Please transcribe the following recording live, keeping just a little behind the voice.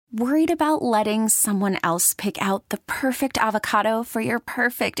Worried about letting someone else pick out the perfect avocado for your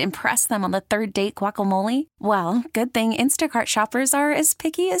perfect impress them on the third date guacamole? Well, good thing Instacart shoppers are as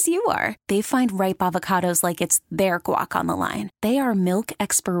picky as you are. They find ripe avocados like it's their guac on the line. They are milk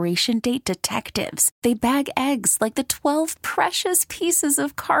expiration date detectives. They bag eggs like the 12 precious pieces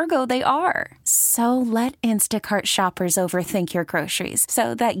of cargo they are. So let Instacart shoppers overthink your groceries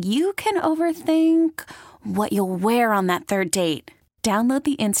so that you can overthink what you'll wear on that third date. Download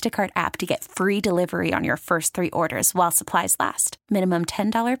the Instacart app to get free delivery on your first 3 orders while supplies last. Minimum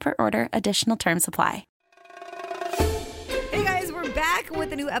 $10 per order. Additional terms apply. Hey guys, we're back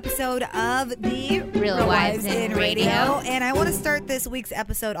with a new episode of the Real Wives in Radio. And I want to start this week's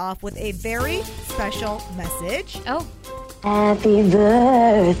episode off with a very special message. Oh. Happy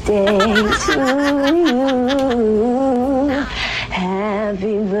birthday to you.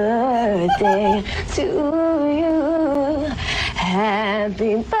 Happy birthday to you.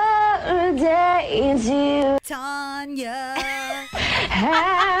 Happy birthday to you, Tanya.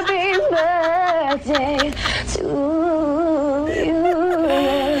 Happy birthday to you.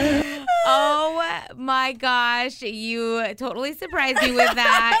 Oh my gosh, you totally surprised me with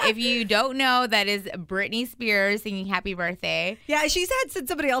that. If you don't know, that is Britney Spears singing Happy Birthday. Yeah, she said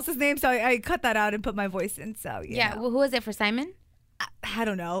somebody else's name, so I cut that out and put my voice in. So Yeah, well, who was it for Simon? I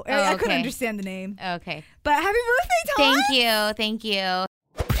don't know. Oh, I couldn't okay. understand the name. Okay. But happy birthday, Tanya. Thank you.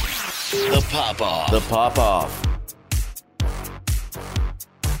 The Pop-Off. The Pop-Off.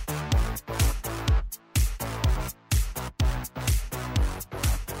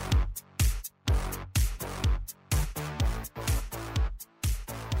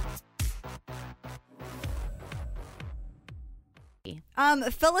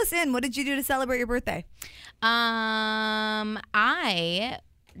 Fill us in. What did you do to celebrate your birthday? I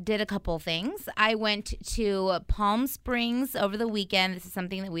did a couple things. I went to Palm Springs over the weekend. This is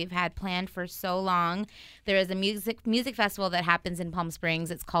something that we've had planned for so long. There is a music festival that happens in Palm Springs.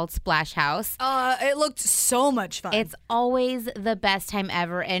 It's called Splash House. It looked so much fun. It's always the best time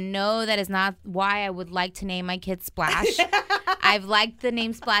ever. And no, that is not why I would like to name my kid Splash. I've liked the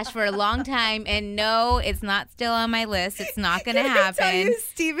name Splash for a long time. And no, it's not still on my list. It's not going to happen. Tell you,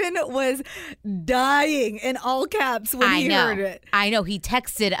 Steven was dying in all caps when he heard it. I know. He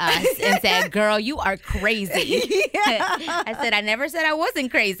texted us and said, girl, you are crazy. I said, I never said I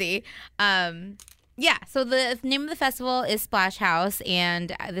wasn't crazy. Yeah, so the name of the festival is Splash House,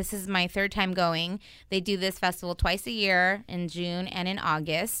 and this is my third time going. They do this festival twice a year, in June and in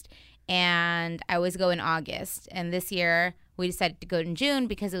August, and I always go in August. And this year, we decided to go in June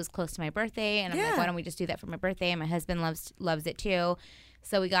because it was close to my birthday, and I'm like, why don't we just do that for my birthday? And my husband loves it too.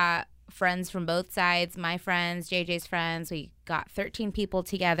 So we got friends from both sides, my friends, JJ's friends. We got 13 people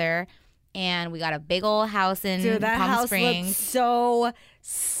together, and we got a big old house in Palm Springs. Looked so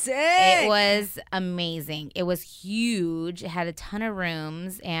sick. It was amazing. It was huge. It had a ton of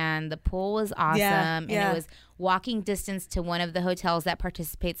rooms, and the pool was awesome. And it was walking distance to one of the hotels that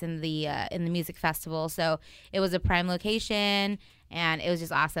participates in the music festival. So it was a prime location, and it was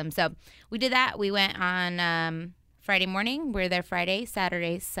just awesome. So we did that. We went on Friday morning. We were there Friday,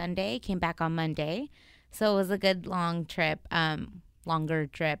 Saturday, Sunday. Came back on Monday. So it was a good long trip. Longer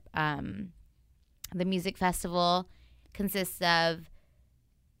trip. The music festival consists of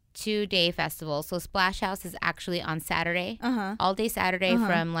 2-day festival. So Splash House is actually on Saturday, all day Saturday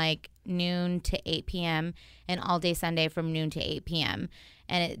from like noon to 8 p.m. and all day Sunday from noon to 8 p.m.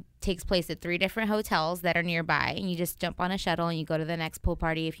 And it takes place at 3 different hotels that are nearby. And you just jump on a shuttle and you go to the next pool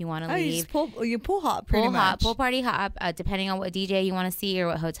party if you want to leave. You pool hop pretty much. Pool party hop, depending on what DJ you want to see or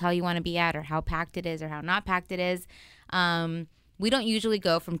what hotel you want to be at or how packed it is or how not packed it is. We don't usually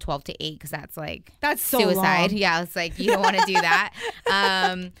go from 12 to 8 because that's so suicide. long. Yeah, it's like you don't want to do that.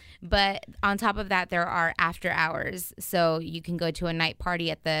 But on top of that, there are after hours. So you can go to a night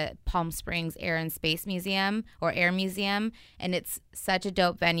party at the Palm Springs Air and Space Museum or Air Museum. And it's such a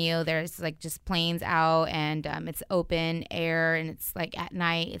dope venue. There's like just planes out and it's open air and it's like at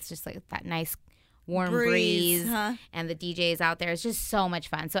night. It's just like that nice warm breeze and the DJ is out there. It's just so much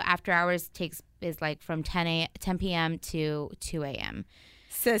fun. So after hours is like from 10 p.m. to 2 a.m.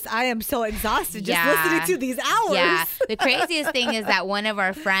 Sis, I am so exhausted just listening to these hours. Yeah. The craziest thing is that one of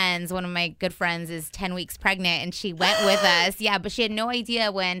my good friends is 10 weeks pregnant and she went with us. Yeah, but she had no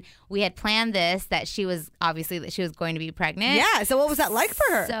idea when we had planned this that she was going to be pregnant. Yeah, so what was that like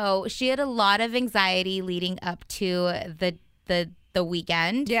for her? So she had a lot of anxiety leading up to the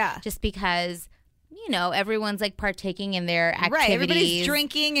weekend. Yeah. Just because everyone's like partaking in their activities. Right, everybody's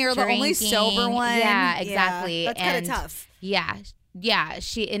drinking. You're the only sober one. Yeah, exactly. Yeah, that's kind of tough. Yeah. Yeah,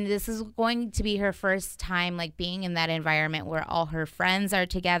 and this is going to be her first time like being in that environment where all her friends are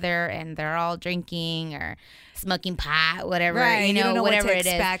together and they're all drinking or smoking pot, whatever, right. you know whatever it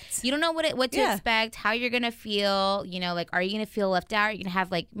expect. is. You don't know what to expect, how you're going to feel, you know, like are you going to feel left out? Are you going to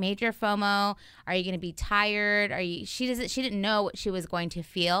have like major FOMO? Are you going to be tired? She didn't know what she was going to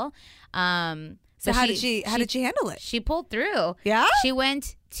feel. So how did she handle it? She pulled through. Yeah? She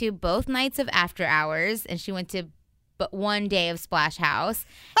went to both nights of After Hours and she went to but one day of Splash House,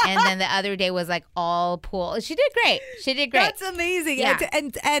 and then the other day was like all pool. She did great. That's amazing. Yeah.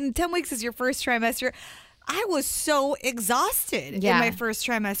 And 10 weeks is your first trimester. I was so exhausted in my first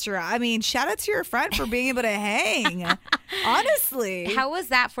trimester. I mean, shout out to your friend for being able to hang. Honestly. How was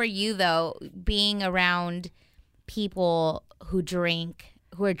that for you, though, being around people who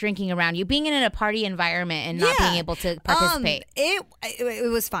are drinking around you, being in a party environment and not being able to participate? It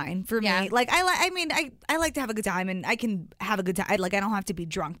was fine for Yeah. me. Like I like to have a good time, and I can have a good time. I don't have to be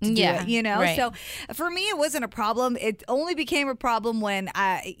drunk to do it, you know? Right. So for me, it wasn't a problem. It only became a problem when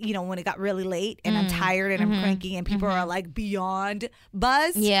when it got really late and I'm tired and I'm cranky and people are like beyond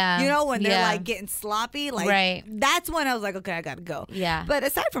buzz. Yeah. You know, when they're Yeah. like getting sloppy, like Right. that's when I was like, okay, I gotta go. Yeah. But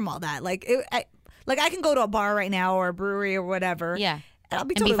aside from all that, like I can go to a bar right now or a brewery or whatever. Yeah. And I'll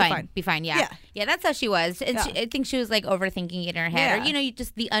be And totally fine. Be fine, yeah. Yeah, that's how she was. And Yeah. I think she was like overthinking it in her head. Yeah. Or, you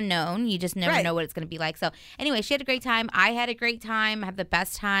just the unknown. You just never Right. know what it's going to be like. So anyway, she had a great time. I had a great time. I had the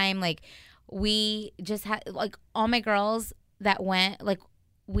best time. Like we just had, like all my girls that went, like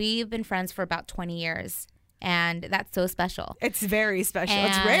we've been friends for about 20 years. And that's so special. It's very special. And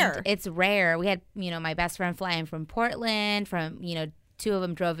it's rare. It's rare. We had, my best friend flying from Portland, two of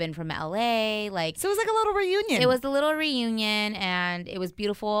them drove in from LA. So it was like a little reunion. It was a little reunion, and it was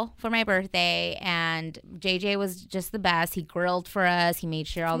beautiful for my birthday. And JJ was just the best. He grilled for us. He made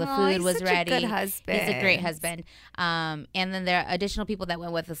sure all the food he's was such ready. a good husband. He's a great husband. And then there are additional people that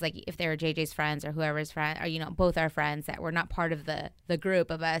went with us, like if they were JJ's friends or whoever's friend, or both our friends that were not part of the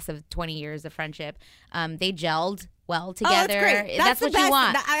group of us of 20 years of friendship. They gelled well together. Oh, that's great. That's what you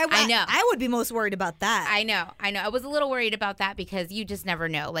want. I know. I would be most worried about that. I know. I was a little worried about that because you just never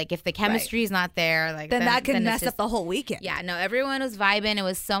know. Like if the chemistry's not there, like then that can then mess up the whole weekend. Yeah, no, everyone was vibing. It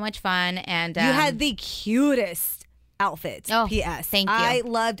was so much fun, and you had the cutest outfits. Oh, P.S. thank you. I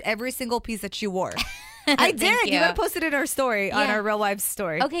loved every single piece that you wore. I did. You gotta post it in our story on our Real Wives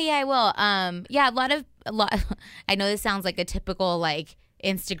story. Okay, yeah, I will. Yeah, a lot. I know this sounds like a typical like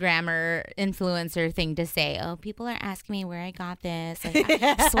Instagrammer influencer thing to say. Oh, people are asking me where I got this. Like,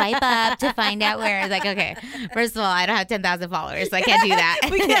 swipe up to find out where. It's like, okay, first of all, I don't have 10,000 followers, so I can't do that.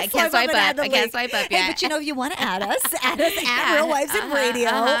 We can't I can't swipe up. I can't swipe up yet. Hey, but if you want to add us at Real Wives in Radio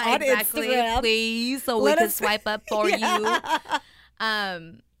on exactly. Instagram, please, so Let we can us- swipe up for you.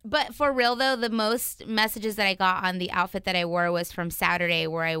 But for real, though, the most messages that I got on the outfit that I wore was from Saturday,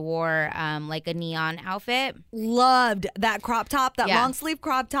 where I wore like a neon outfit. Loved that crop top, that Yeah. long sleeve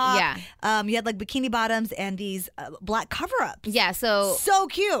crop top. Yeah. You had like bikini bottoms and these black cover-ups. Yeah, so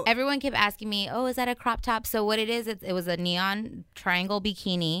cute. everyone kept asking me, oh, is that a crop top? So what it is, it was a neon triangle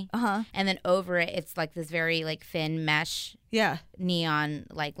bikini. And then over it, it's like this very like thin mesh Yeah. neon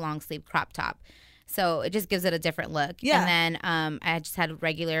like long sleeve crop top. So it just gives it a different look. Yeah. And then I just had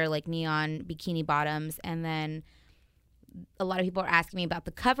regular like neon bikini bottoms. And then a lot of people are asking me about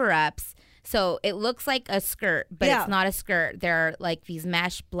the cover-ups. So it looks like a skirt, but Yeah. it's not a skirt. They're like these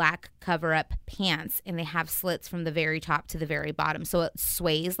mesh black cover-up pants, and they have slits from the very top to the very bottom. So it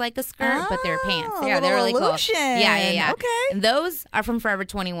sways like a skirt, but they're pants. a Yeah, they're little really cool. illusion. Yeah. Okay. And those are from Forever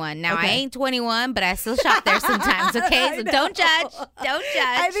 21. Now, I Okay. ain't 21, but I still shop there sometimes, okay? I So know. don't judge. Don't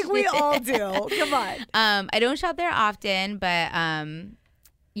judge. I think we all do. Come on. I don't shop there often, but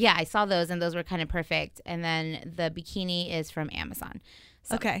yeah, I saw those, and those were kind of perfect. And then the bikini is from Amazon.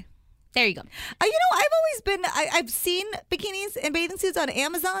 So Okay. there you go. I've always been, I've seen bikinis and bathing suits on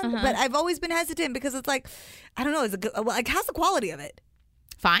Amazon, but I've always been hesitant because it's like, I don't know, is it good? Like, how's the quality of it?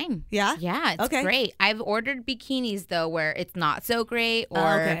 Fine. Yeah? Yeah, it's Okay. great. I've ordered bikinis, though, where it's not so great,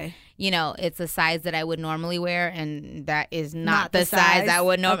 or, Okay. it's a size that I would normally wear, and that is not Not the the size I size.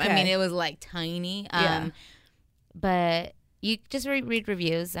 would normally. I Okay. mean, it was like tiny. Yeah. But you just read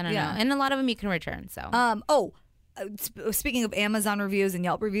reviews. I don't Yeah. know. And a lot of them you can return. So Speaking of Amazon reviews and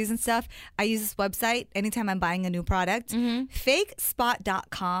Yelp reviews and stuff, I use this website anytime I'm buying a new product.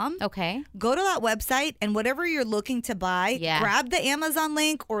 Fakespot.com. okay. Go to that website, and whatever you're looking to buy, Yeah. grab the Amazon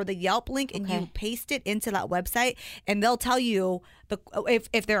link or the Yelp link, and Okay. you paste it into that website, and they'll tell you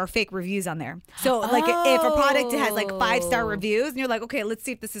if there are fake reviews on there. So like if a product has like 5-star reviews and you're like, okay, let's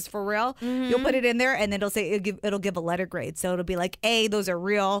see if this is for real. You'll put it in there and then it'll say it'll give a letter grade. So it'll be like A, those are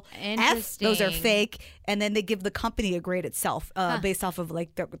real. F, those are fake. And then they give the company a grade itself based off of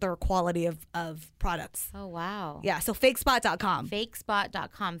like their quality of products. Oh, wow. Yeah. So fakespot.com.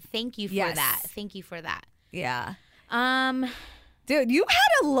 Fakespot.com. Thank you for that. Thank you for that. Yeah. Dude, you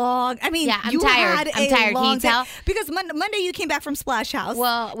had a long. I mean, yeah, I'm you tired. Had I'm tired. Can you tell? Because Monday you came back from Splash House.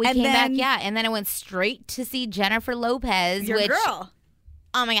 Well, we came back, yeah, and then I went straight to see Jennifer Lopez. Your girl.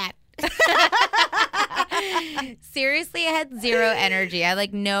 Oh my God. Seriously, I had zero energy. I had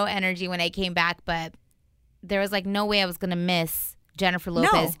like no energy when I came back, but there was like no way I was gonna miss Jennifer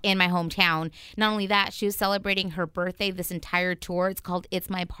Lopez in my hometown. Not only that, she was celebrating her birthday this entire tour. It's called It's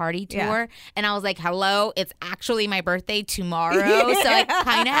My Party Tour. Yeah. And I was like, hello, it's actually my birthday tomorrow. So I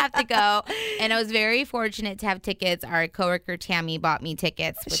kind of have to go. And I was very fortunate to have tickets. Our coworker Tammy bought me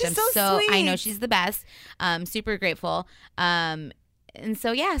tickets, which she's so sweet. I know she's the best. Super grateful. And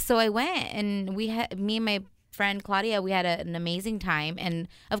so, yeah, so I went and me and my friend Claudia, we had an amazing time. And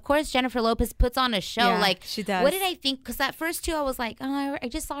of course Jennifer Lopez puts on a show. Yeah, like she does. What did I think? Because that first two I was like, oh, I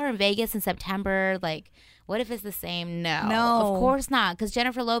just saw her in Vegas in September. Like, what if it's the same? No, of course not. Because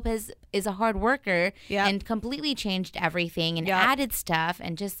Jennifer Lopez is a hard worker and completely changed everything and added stuff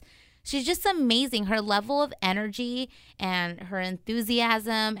and she's just amazing. Her level of energy and her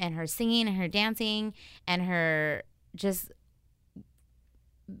enthusiasm and her singing and her dancing and her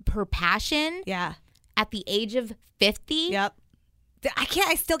passion. Yeah. At the age of 50? Yep.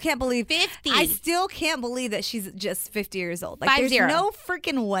 I still can't believe 50. I still can't believe that she's just 50 years old. Like 50. There's no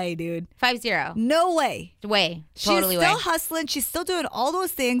freaking way, dude. 50. No way. Totally She's still hustling. She's still doing all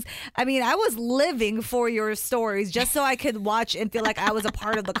those things. I mean, I was living for your stories just so I could watch and feel like I was a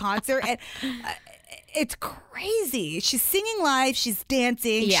part of the concert. And it's crazy. She's singing live. She's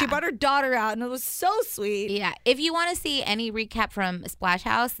dancing. Yeah. She brought her daughter out, and it was so sweet. Yeah. If you want to see any recap from Splash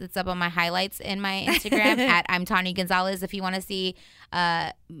House, it's up on my highlights in my Instagram at I'm Tanya Gonzalez. If you want to see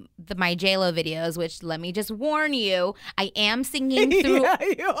my JLo videos, which let me just warn you, I am singing through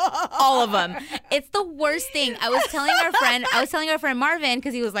all of them. It's the worst thing. I was telling our friend Marvin,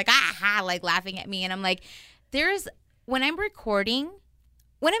 because he was like, like laughing at me, and I'm like, when I'm recording.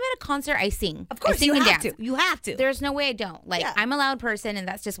 When I'm at a concert, I sing. Of course, I sing you and have dance. to. You have to. There's no way I don't. Like, I'm a loud person, and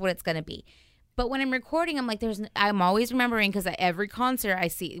that's just what it's going to be. But when I'm recording, I'm like, I'm always remembering, because at every concert I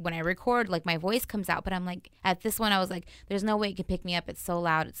see, when I record, like, my voice comes out. But I'm like, at this one, I was like, there's no way it can pick me up. It's so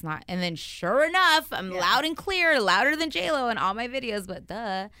loud. It's not. And then sure enough, I'm loud and clear, louder than JLo in all my videos, but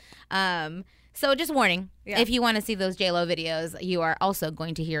duh. So just warning, if you want to see those JLo videos, you are also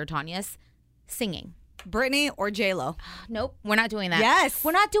going to hear Tanya's singing. Britney or J-Lo? Nope, we're not doing that. Yes.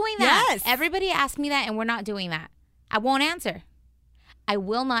 We're not doing that. Yes. Everybody asked me that, and we're not doing that. I won't answer. I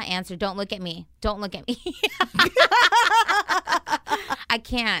will not answer. Don't look at me. Don't look at me. I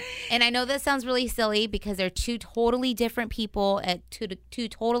can't. And I know that sounds really silly because they're two totally different people at two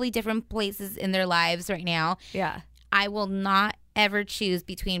totally different places in their lives right now. Yeah. I will not ever choose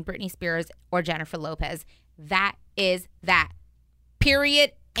between Britney Spears or Jennifer Lopez. That is that.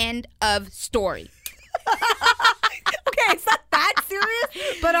 Period. End of story. Okay, it's not that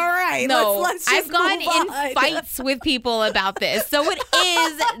serious, but all right. No, let's just I've gone move on. in fights with people about this, so it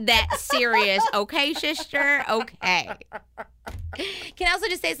is that serious. Okay, sister. Okay. Can I also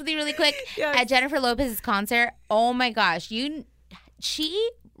just say something really quick? Yes. At Jennifer Lopez's concert, oh my gosh, she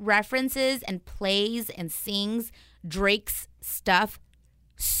references and plays and sings Drake's stuff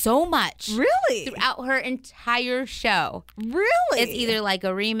so much. Really? Throughout her entire show. Really? It's either like a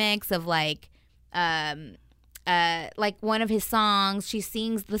remix of like one of his songs. She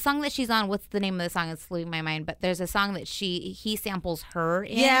sings the song that she's on. What's the name of the song? It's leaving my mind. But there's a song that he samples her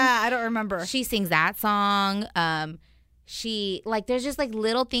in. Yeah, I don't remember. She sings that song. There's just like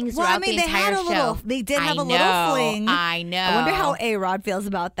little things throughout the entire show. They did have a little fling. I know. I wonder how A-Rod feels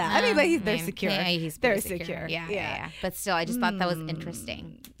about that. I mean, but they're secure. Yeah, he's they're secure. Yeah. But still, I just thought that was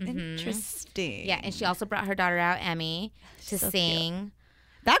interesting. Interesting. Yeah, and she also brought her daughter out, Emmy, to sing. Cute.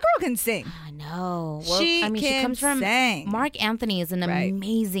 That girl can sing. I know. Well, she comes from sing. Mark Anthony is an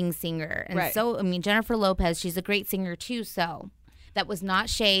amazing singer. And so, Jennifer Lopez, she's a great singer too, so that was not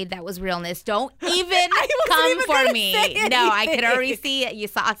shade, that was realness. Don't even come for me. No, I could already see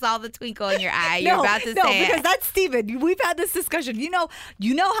it. I saw the twinkle in your eye. You're about to say it. No, because that's Steven. We've had this discussion. You know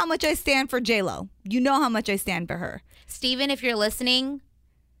how much I stand for J-Lo. You know how much I stand for her. Steven, if you're listening,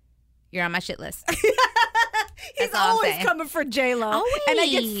 you're on my shit list. He's always coming for J-Lo. Always. And I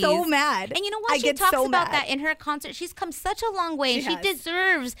get so mad. And you know what? She talks about that in her concert. She's come such a long way. She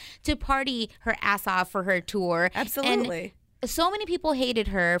deserves to party her ass off for her tour. Absolutely. so many people hated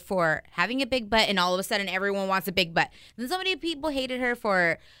her for having a big butt, and all of a sudden everyone wants a big butt. Then so many people hated her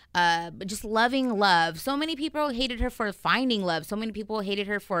for just loving love. So many people hated her for finding love. So many people hated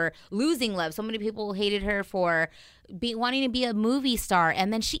her for losing love. So many people hated her for wanting to be a movie star.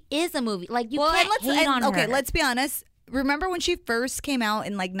 And then she is a movie. Like, you can't hate on her. Okay, let's be honest. Remember when she first came out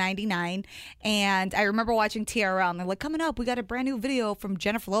in like 99? And I remember watching TRL, and they're like, coming up, we got a brand new video from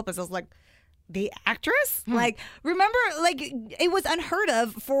Jennifer Lopez. I was like, the actress? Like, remember, like, it was unheard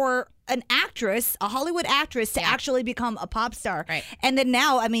of for an actress, a Hollywood actress, to actually become a pop star. Right. And then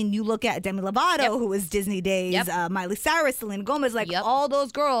now, I mean, you look at Demi Lovato, who was Disney Days, Miley Cyrus, Selena Gomez, like all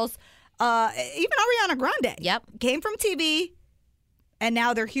those girls, even Ariana Grande came from TV, and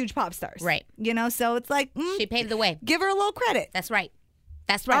now they're huge pop stars. Right. You know, so it's like, she paved the way. Give her a little credit. That's right.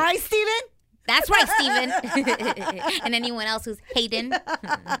 That's right. All right, Steven? That's right, Steven. And anyone else who's hating.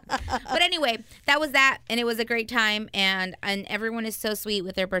 But anyway, that was that. And it was a great time. And everyone is so sweet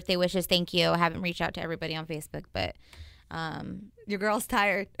with their birthday wishes. Thank you. I haven't reached out to everybody on Facebook, but your girl's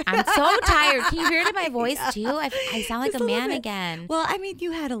tired. I'm so tired. Can you hear it in my voice too? I sound like a man again. Well, I mean,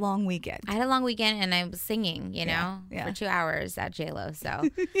 you had a long weekend. I had a long weekend, and I was singing, for 2 hours at JLo. So,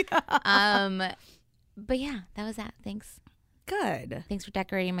 but yeah, that was that. Thanks. Good. Thanks for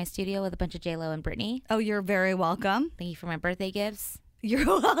decorating my studio with a bunch of JLo and Britney. Oh, you're very welcome. Thank you for my birthday gifts. You're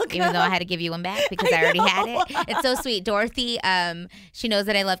welcome. Even though I had to give you one back because I already had it. It's so sweet. Dorothy, she knows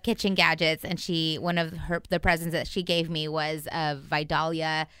that I love kitchen gadgets, and one of the presents that she gave me was a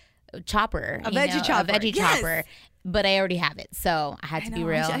Vidalia chopper. A veggie chopper. But I already have it, so I had to be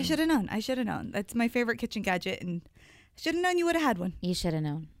real. I should have known. That's my favorite kitchen gadget, and I should have known you would have had one. You should have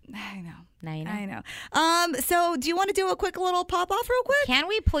known. I know. Now you know. I know. So do you want to do a quick little pop-off real quick? Can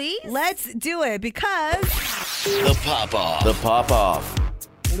we please? Let's do it, because The Pop-Off. The Pop-Off.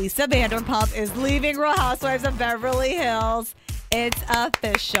 Lisa Vanderpump is leaving Real Housewives of Beverly Hills. It's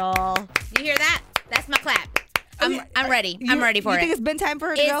official. You hear that? That's my clap. I'm ready. I'm ready for it. You think it's been time for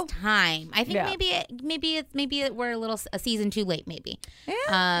her to go? It's time. I think maybe we're a season too late. Maybe.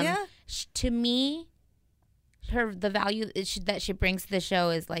 Yeah. To me, the value that she brings to the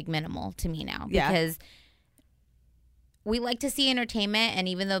show is like minimal to me now, because we like to see entertainment, and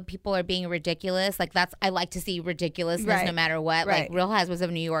even though people are being ridiculous, I like to see ridiculousness no matter what. Right. Like Real Housewives of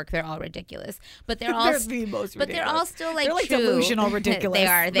New York, they're all ridiculous, but they're all the most ridiculous. But they're all still they're like true. Delusional ridiculous.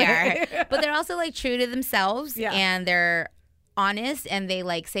 They are. But they're also like true to themselves, and they're honest, and they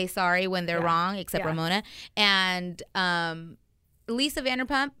like say sorry when they're wrong, except Ramona. And Lisa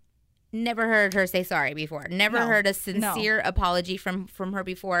Vanderpump, never heard her say sorry before. Never heard a sincere apology from her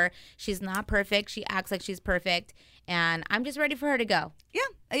before. She's not perfect. She acts like she's perfect. And I'm just ready for her to go.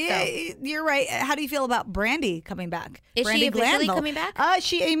 Yeah, you're right. How do you feel about Brandy coming back? Is Brandy she officially Glanville coming back?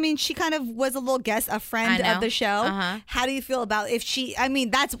 She kind of was a little guest, a friend of the show. How do you feel about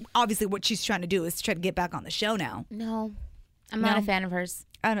that's obviously what she's trying to do, is try to get back on the show now. No, I'm not a fan of hers.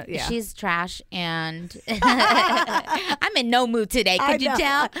 I don't, She's trash, and I'm in no mood today. Could you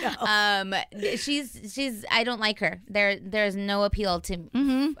tell? She's. I don't like her. There's no appeal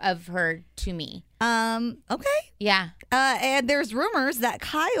of her to me. Okay. Yeah. And there's rumors that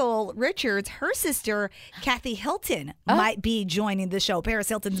Kyle Richards, her sister Kathy Hilton, might be joining the show. Paris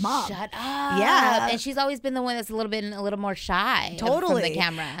Hilton's mom. Shut up. Yeah. And she's always been the one that's a little more shy. Totally. From the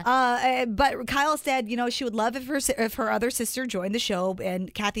camera. But Kyle said, she would love if her other sister joined the show.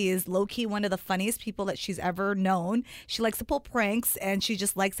 And Kathy is low key one of the funniest people that she's ever known. She likes to pull pranks, and she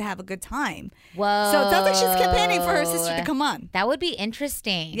just likes to have a good time. Whoa. So it sounds like she's campaigning for her sister to come on. That would be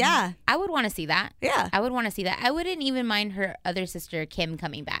interesting. Yeah. I would want to see that. Yeah. I would want to see that. I wouldn't even mind her other sister, Kim,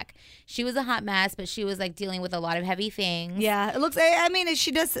 coming back. She was a hot mess, but she was like dealing with a lot of heavy things. Yeah. It looks,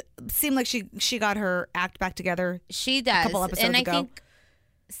 she does seem like she got her act back together. She does. A couple episodes and ago. I think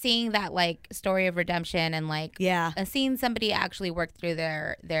seeing that like story of redemption and like seeing somebody actually work through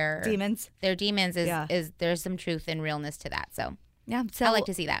their demons. Their demons is there's some truth and realness to that. So yeah, so I like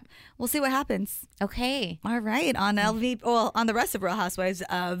to see that. We'll see what happens. Okay. All right. On on the rest of Real Housewives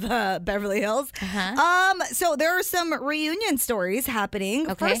of Beverly Hills. So there are some reunion stories happening.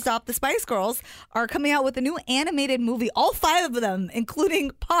 Okay. First off, the Spice Girls are coming out with a new animated movie. All 5 of them,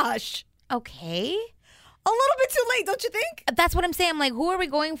 including Posh. Okay. A little bit too late, don't you think? That's what I'm saying. I'm like, who are we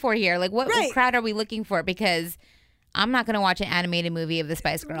going for here? Like, what crowd are we looking for? Because I'm not going to watch an animated movie of the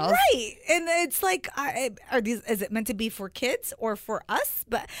Spice Girls. Right. And it's like, is it meant to be for kids or for us?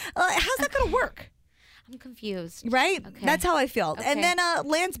 But how's that going to work? I'm confused. Right? Okay. That's how I felt. Okay. And then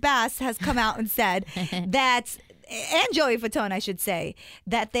Lance Bass has come out and said that, and Joey Fatone, I should say,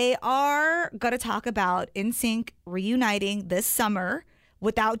 that they are going to talk about NSYNC reuniting this summer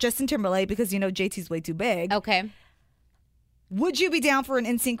without Justin Timberlake because, JT's way too big. Okay. Would you be down for an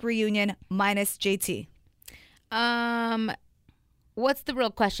NSYNC reunion minus JT? What's the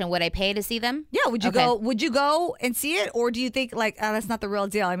real question? Would I pay to see them? Yeah, would you go? Would you go and see it, or do you think like that's not the real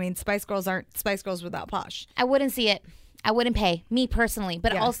deal? I mean, Spice Girls aren't Spice Girls without Posh. I wouldn't see it. I wouldn't pay, me personally.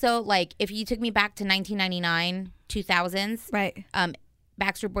 But also, like, if you took me back to 1999, 2000s, right?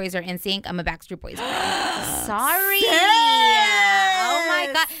 Backstreet Boys or NSYNC, I'm a Backstreet Boys girl. Sorry. Oh my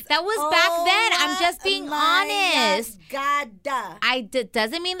God, that was back then. I'm just being honest.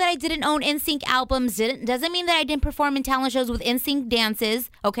 Doesn't mean that I didn't own NSYNC albums. Doesn't mean that I didn't perform in talent shows with NSYNC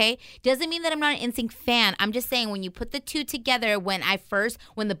dances. Okay, doesn't mean that I'm not an NSYNC fan. I'm just saying when you put the two together, when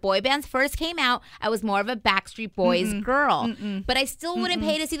the boy bands first came out, I was more of a Backstreet Boys girl. But I still wouldn't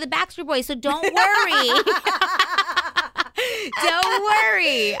pay to see the Backstreet Boys. So don't worry. Don't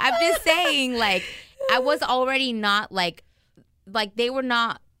worry. I'm just saying, like, I was already not like they were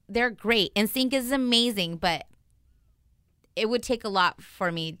not. They're great. NSYNC is amazing, but it would take a lot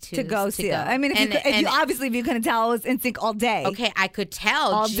for me to go see it. I mean, if you couldn't tell, it was NSYNC all day. Okay, I could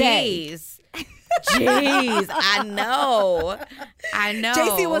tell. All day. Jeez, I know.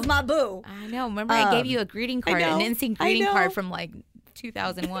 JC was my boo. I know. Remember, I gave you a greeting card, an NSYNC greeting card from like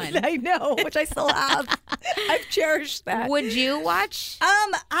 2001. I know, which I still have. I've cherished that. Would you watch?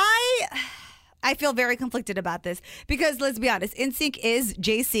 I feel very conflicted about this because let's be honest, NSYNC is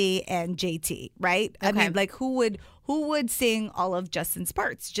JC and JT, right? Okay. I mean, like who would sing all of Justin's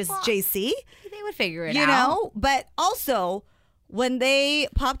parts? Just JC? They would figure it out. You know? But also, when they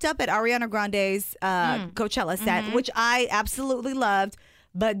popped up at Ariana Grande's Coachella set, which I absolutely loved,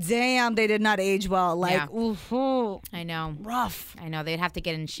 but damn, they did not age well. Like, I know. Rough. I know. They'd have to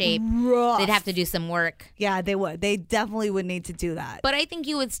get in shape. Rough. They'd have to do some work. Yeah, they would. They definitely would need to do that. But I think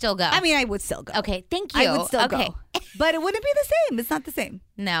you would still go. I mean, I would still go. Okay, thank you. I would still go. But it wouldn't be the same. It's not the same.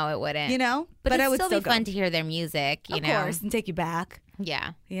 No, it wouldn't. You know? But I it'd would still be go. fun to hear their music, you know? Of course, and take you back.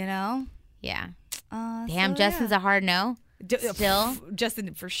 Yeah. You know? Yeah. Damn, Justin's a hard no. Still?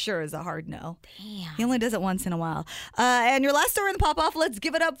 Justin for sure is a hard no. Damn. He only does it once in a while. And your last story in the pop-off, let's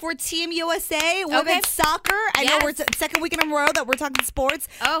give it up for Team USA, women's soccer. I know we're second weekend in a row that we're talking sports,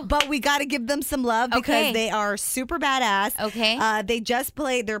 but we got to give them some love because they are super badass. Okay.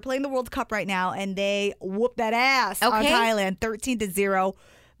 They're playing the World Cup right now, and they whooped that ass on Thailand, 13-0.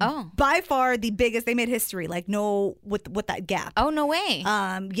 Oh. By far the biggest. They made history, like with that gap. Oh, no way.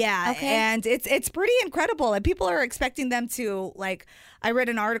 Yeah. Okay. And it's pretty incredible. And people are expecting them to, like, I read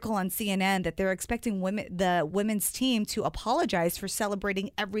an article on CNN that they're expecting the women's team to apologize for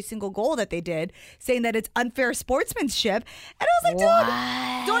celebrating every single goal that they did, saying that it's unfair sportsmanship. And I was like,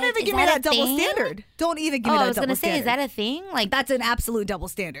 dude, don't even give me that double standard. Don't even give me that double standard. I was going to say, is that a thing? Like, that's an absolute double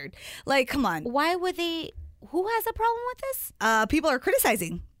standard. Like, come on. Why would they? Who has a problem with this? People are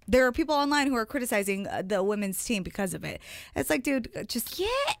criticizing. There are people online who are criticizing the women's team because of it. It's like, dude, just get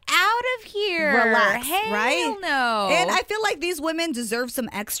out of here. Relax, Hell right? No. And I feel like these women deserve some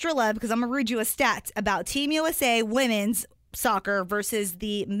extra love because I'm going to read you a stat about Team USA women's soccer versus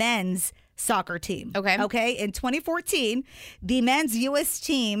the men's soccer team. Okay. In 2014, the men's U.S.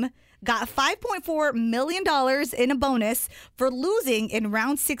 team got $5.4 million in a bonus for losing in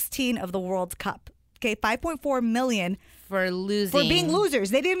round 16 of the World Cup. Okay, $5.4 million. For losing. For being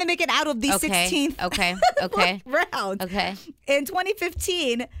losers. They didn't even make it out of the 16th round. Okay. In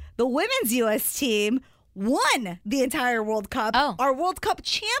 2015, the women's U.S. team won the entire World Cup. Oh. Our World Cup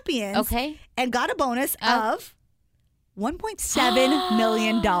champions. Okay. And got a bonus of $1.7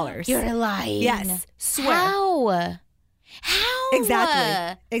 million. You're lying. Yes. Swear. How?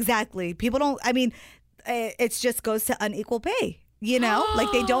 Exactly. People don't, I mean, it just goes to unequal pay. You know?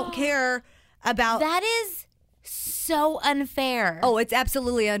 Like they don't care about. That is so unfair. Oh, it's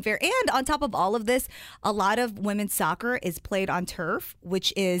absolutely unfair. And on top of all of this, a lot of women's soccer is played on turf,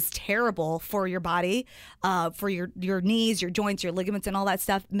 which is terrible for your body, for your knees, your joints, your ligaments, and all that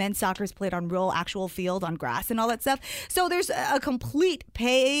stuff. Men's soccer is played on real, actual field, on grass, and all that stuff. So there's a complete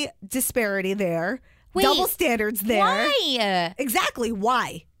pay disparity there. Wait, double standards there. Why? Exactly.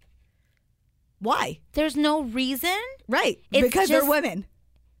 Why? There's no reason? Right. It's because they're women.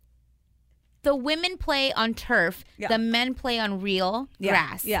 The women play on turf. Yeah. The men play on real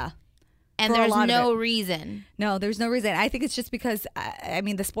grass. Yeah. And there's no reason. No, there's no reason. I think it's just because, I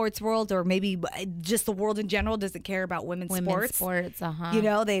mean, the sports world or maybe just the world in general doesn't care about women's sports. You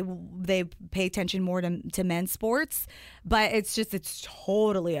know, they pay attention more to men's sports. But it's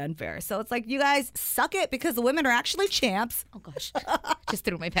totally unfair. So it's like, you guys suck it because the women are actually champs. Oh, gosh. Just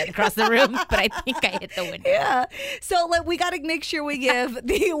threw my pen across the room, but I think I hit the window. Yeah. So we got to make sure we give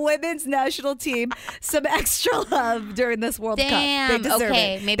the women's national team some extra love during this World Cup. They deserve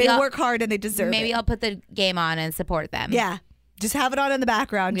it. Maybe they work hard and they deserve it. Maybe I'll put the game on and support them. Yeah. Just have it on in the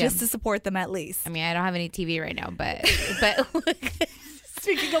background Yeah. just to support them at least. I mean, I don't have any TV right now, but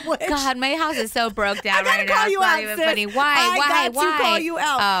Speaking of which, God, my house is so broke down I gotta right now. call It's you not out, even sis. funny. Why? I got Why? to call you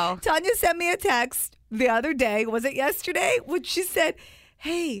out. Oh. Tanya sent me a text the other day. Was it yesterday? Which she said,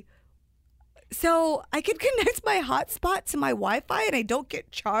 "Hey, so I can connect my hotspot to my Wi-Fi and I don't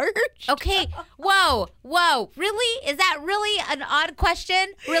get charged." Okay. Whoa. Really? Is that really an odd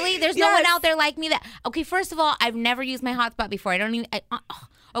question? Really? There's no one Yes. out there like me that. Okay. First of all, I've never used my hotspot before. I don't even.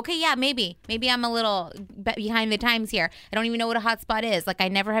 Okay. Yeah. Maybe I'm a little behind the times here. I don't even know what a hotspot is. Like I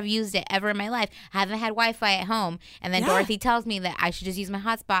never have used it ever in my life. I haven't had Wi-Fi at home. And then Yeah. Dorothy tells me that I should just use my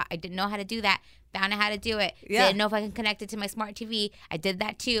hotspot. I didn't know how to do that. Found out how to do it. Yeah. Didn't know if I can connect it to my smart TV. I did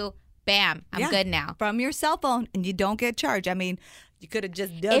that too. Bam. I'm Yeah. good now. From your cell phone, and you don't get charged. I mean, you could have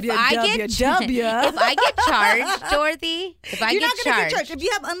just If I get charged, Dorothy, if I You're get not gonna charged, get charged. If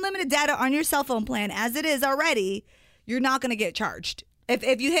you have unlimited data on your cell phone plan, as it is already, you're not gonna get charged.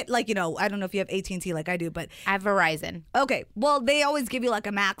 If you hit I don't know if you have AT&T like I do, but I have Verizon. okay. Well, they always give you like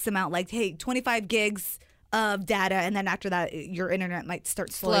a max amount, like, hey, 25 gigs of data, and then after that, your internet might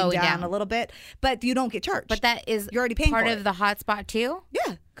start slowing down a little bit, but you don't get charged. But that is You're already paying part for of it. the hotspot too?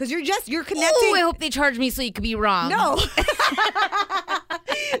 Yeah, because you're connecting. Oh, I hope they charge me so you could be wrong. No.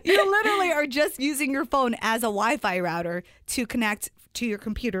 You literally are just using your phone as a Wi-Fi router to connect to your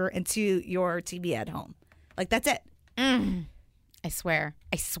computer and to your TV at home. Like, that's it. I swear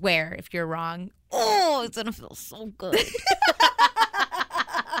if you're wrong. Oh, it's going to feel so good.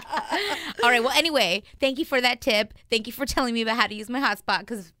 All right. Well, anyway, thank you for that tip. Thank you for telling me about how to use my hotspot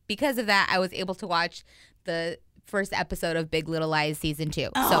because of that, I was able to watch the first episode of Big Little Lies season 2.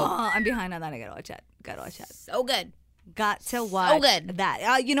 So I'm behind on that. I gotta watch that. so good. Got to watch good.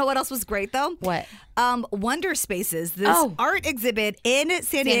 that. You know what else was great though? What? Wonder Spaces, this Oh. art exhibit in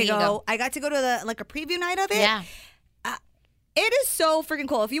San Diego. I got to go to a preview night of it. Yeah. It is so freaking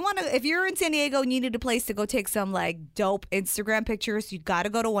cool. If you're in San Diego and you need a place to go take some like dope Instagram pictures, you got to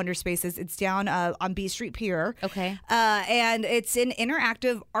go to Wonder Spaces. It's down on B Street Pier. Okay. And it's an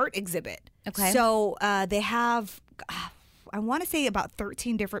interactive art exhibit. Okay. So they have, I want to say about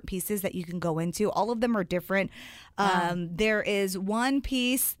 13 different pieces that you can go into. All of them are different. There is one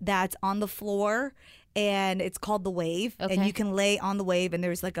piece that's on the floor, and it's called the Wave. Okay. And you can lay on the wave, and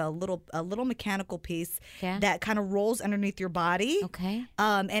there's like a little mechanical piece Yeah. that kind of rolls underneath your body. Okay.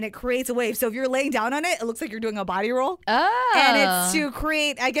 And it creates a wave. So if you're laying down on it, it looks like you're doing a body roll. Oh. And it's to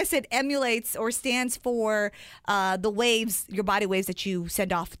create, I guess it emulates or stands for the waves, your body waves that you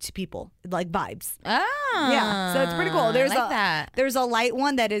send off to people, like vibes. Oh. Yeah, so it's pretty cool. There's I like that. There's a light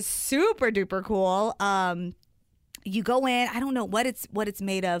one that is super duper cool. You go in, I don't know what it's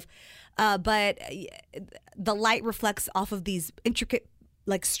made of, but the light reflects off of these intricate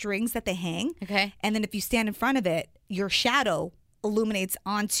like strings that they hang. Okay. And then if you stand in front of it, your shadow illuminates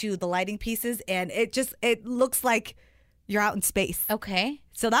onto the lighting pieces, and it looks like you're out in space. Okay.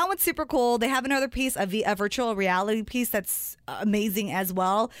 So that one's super cool. They have another piece, a virtual reality piece that's amazing as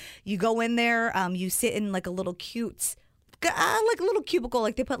well. You go in there, you sit in like a little cute, like a little cubicle.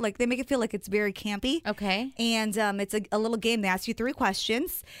 Like they make it feel like it's very campy. Okay. And it's a little game. They ask you 3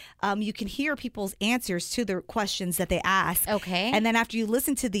 questions. You can hear people's answers to the questions that they ask. Okay. And then after you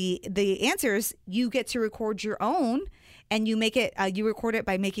listen to the answers, you get to record your own. And you make it. You record it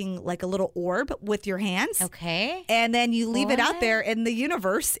by making like a little orb with your hands. Okay. And then you leave it out What? there in the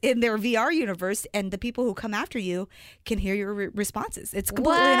universe, in their VR universe, and the people who come after you can hear your responses. It's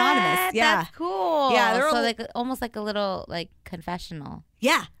completely What? anonymous. Yeah. That's cool. Yeah, they're so a- like almost like a little like confessional.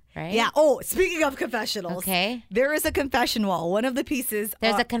 Yeah. Right? Yeah. Oh, speaking of confessionals. Okay. There is a confession wall. One of the pieces.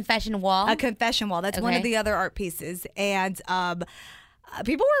 There's a confession wall. a confession wall. That's one of Okay. the other art pieces. And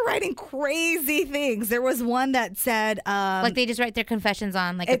people were writing crazy things. There was one that said like they just write their confessions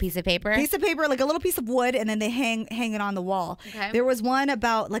on like a piece of paper. piece of paper, like a little piece of wood, and then they hang it on the wall. Okay. There was one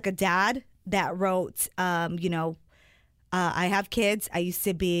about like a dad that wrote, I have kids. I used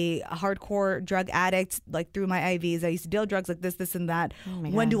to be a hardcore drug addict, like through my IVs. I used to deal drugs like this, and that.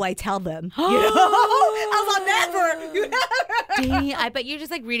 When do I tell them? You know? I was like, never. You never. Dang, I bet you're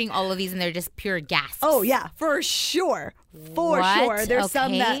just like reading all of these and they're just pure gasps. Oh yeah, for sure. For What? sure. There's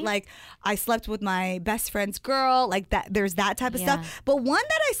some that Okay. like I slept with my best friend's girl, like that. There's that type of Yeah. stuff. But one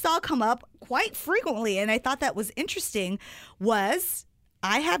that I saw come up quite frequently, and I thought that was interesting, was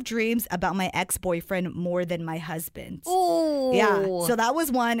I have dreams about my ex-boyfriend more than my husband. Ooh. Yeah. So that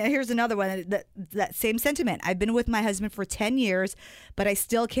was one. And here's another one. That same sentiment. I've been with my husband for 10 years, but I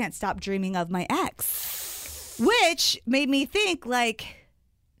still can't stop dreaming of my ex. Which made me think, like,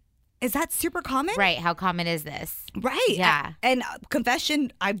 is that super common? Right. How common is this? Right. Yeah. And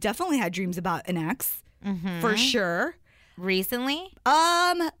confession, I've definitely had dreams about an ex, for sure. recently?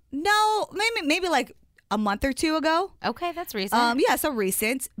 No, maybe like a month or two ago. Okay, that's recent. Yeah, so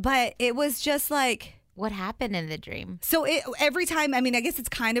recent, but it was just like, what happened in the dream? so every time, I mean, I guess it's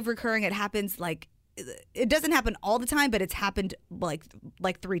kind of recurring. It happens like, it doesn't happen all the time, but it's happened like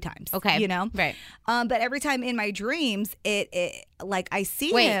 3 times. Okay. You know? Right. But every time in my dreams, it like I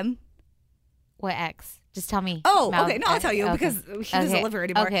see Wait. him. What ex? Just tell me. Oh, Mal- okay. No, I'll tell you okay. because he doesn't live here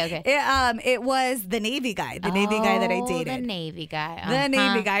anymore. Okay. It was the Navy guy, that I dated. The Navy guy. The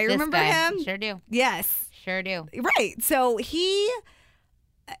Navy guy. This Remember guy. him? Sure do. Yes. Sure do. Right. So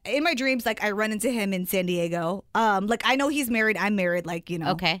in my dreams, like I run into him in San Diego. Like I know he's married. I'm married. Like, you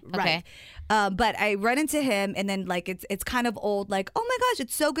know. Okay. Right. But I run into him, and then like it's kind of old. Like, oh my gosh,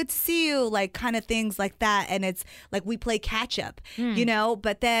 it's so good to see you. Like kind of things like that. And it's like we play catch up, you know.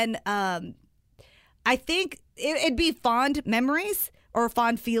 But then I think it'd be fond memories or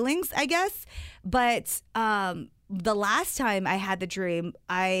fond feelings, I guess. But the last time I had the dream,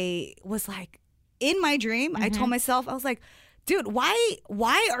 I was like, in my dream, I told myself, I was like, dude,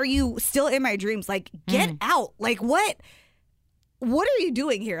 why are you still in my dreams? Like, get out. Like, what are you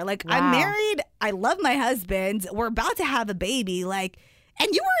doing here? Like, Wow. I'm married. I love my husband. We're about to have a baby. Like, and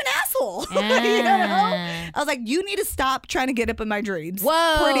you were an asshole. You know? I was like, you need to stop trying to get up in my dreams.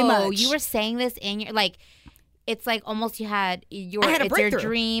 Whoa. Pretty much. You were saying this in your, like, it's like almost you had your, I had a it's your breakthrough.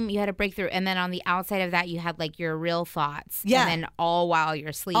 dream, you had a breakthrough, and then on the outside of that, you had like your real thoughts. Yeah. And then all while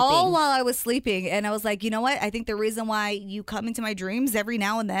you're sleeping. All while I was sleeping. And I was like, you know what? I think the reason why you come into my dreams every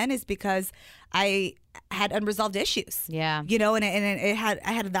now and then is because I had unresolved issues. Yeah. You know, and I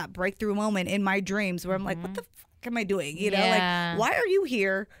had that breakthrough moment in my dreams where I'm like, what the fuck am I doing? You know, Yeah. like, why are you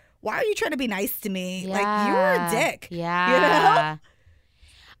here? Why are you trying to be nice to me? Yeah. Like, you're a dick. Yeah. You know?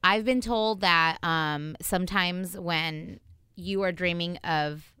 I've been told that sometimes when you are dreaming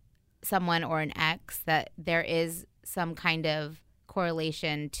of someone or an ex, that there is some kind of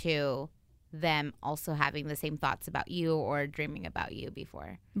correlation to them also having the same thoughts about you or dreaming about you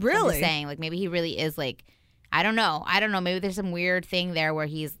before. So I'm Really? just saying, like, maybe he really is like, I don't know. Maybe there's some weird thing there where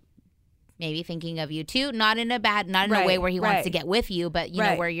he's maybe thinking of you too, not in a way where he wants to get with you, but you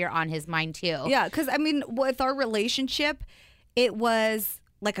know, where you're on his mind too. Yeah, because I mean, with our relationship, it was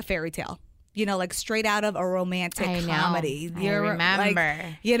like a fairy tale. You know, like straight out of a romantic I know. comedy. I remember. Like,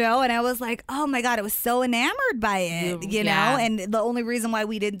 you know, and I was like, oh my God, I was so enamored by it, you know? Yeah. And the only reason why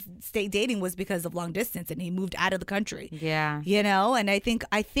we didn't stay dating was because of long distance, and he moved out of the country. Yeah. You know, and I think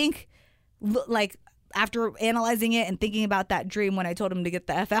like after analyzing it and thinking about that dream when I told him to get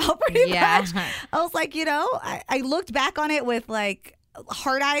the F out pretty much, I was like, you know, I looked back on it with like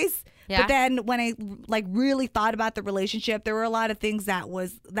hard eyes. Yeah. But then when I like really thought about the relationship, there were a lot of things that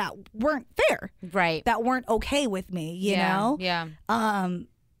weren't fair. Right. That weren't okay with me, you know? Yeah.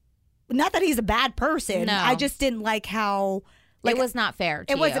 Not that he's a bad person. No. I just didn't like how It was not fair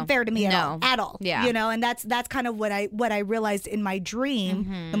to it wasn't you. fair to me at No. all. Yeah. You know, and that's kind of what I realized in my dream.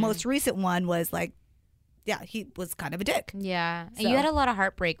 Mm-hmm. The most recent one was like, yeah, he was kind of a dick. Yeah. And So- you had a lot of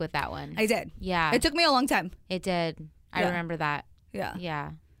heartbreak with that one. I did. Yeah. It took me a long time. It did. I Yeah. remember that. Yeah.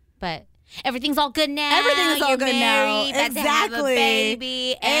 Yeah. But everything's all good now. Everything is all You're good now. married, about to have a Exactly.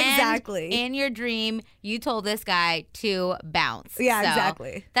 baby. And Exactly. in your dream, you told this guy to bounce. Yeah, So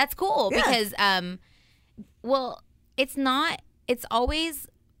exactly. That's cool Yeah. because, well, it's not, it's always,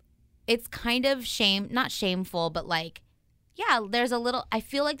 it's kind of not shameful, but like, yeah, I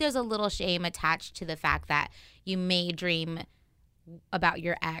feel like there's a little shame attached to the fact that you may dream about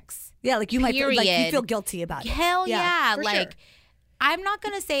your ex. Yeah, like you might feel, like you Period. feel guilty about it. Hell yeah. for Like, sure. I'm not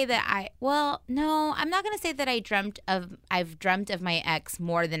going to say that I'm not going to say that I've dreamt of my ex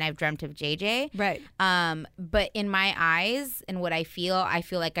more than I've dreamt of JJ. Right. But in my eyes and what I feel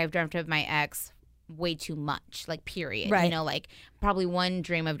like I've dreamt of my ex way too much, like period. Right. You know, like probably one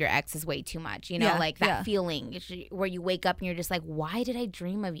dream of your ex is way too much, you know, Yeah, like that yeah. feeling where you wake up and you're just like, why did I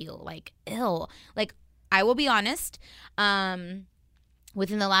dream of you? Like, ill. Like, I will be honest,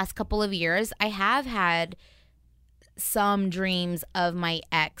 within the last couple of years, I have had some dreams of my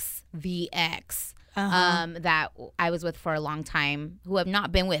ex, the ex, that I was with for a long time, who I've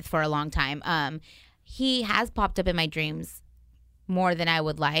not been with for a long time. He has popped up in my dreams more than I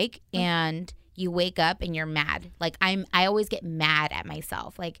would like, and you wake up and you're mad. Like I always get mad at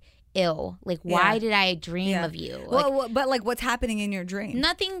myself. Like, ew. Like, why Yeah. did I dream Yeah. of you? Like, Well, but like what's happening in your dream?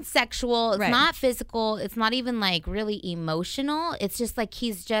 nothing sexual. It's Right. not physical. It's not even like really emotional. It's just like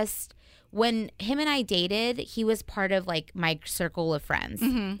when him and I dated, he was part of like my circle of friends.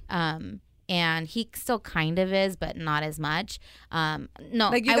 Mm-hmm. And he still kind of is, but not as much. No,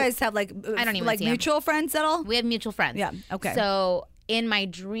 Like you guys have like I don't even like see him. mutual friends at all? we have mutual friends. Yeah, okay. So in my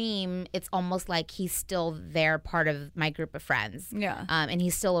dream, it's almost like he's still there, part of my group of friends. Yeah. And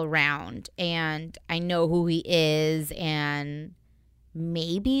he's still around, and I know who he is, and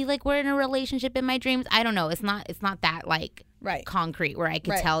maybe like we're in a relationship in my dreams. I don't know. It's not that like concrete where I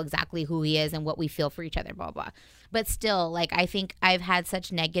could tell exactly who he is and what we feel for each other, blah, blah. But still, like, I think I've had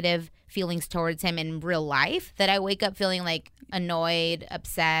such negative feelings towards him in real life that I wake up feeling like annoyed,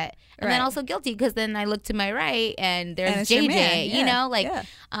 upset, and then also guilty, because then I look to my right and there's JJ, you know, like,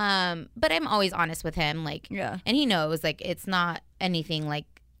 but I'm always honest with him, like, and he knows, like, it's not anything like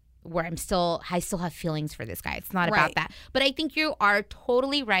where I still have feelings for this guy. It's not about that. But I think you are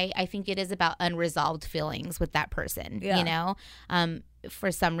totally right. I think it is about unresolved feelings with that person, you know?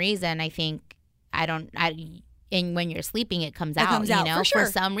 For some reason, I think and when you're sleeping, it comes out, you know, for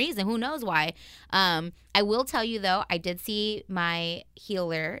some reason. Who knows why? I will tell you, though, I did see my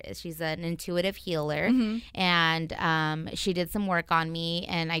healer. She's an intuitive healer. And she did some work on me.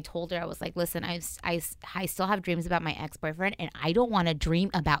 And I told her, I was like, listen, I still have dreams about my ex-boyfriend. And I don't want to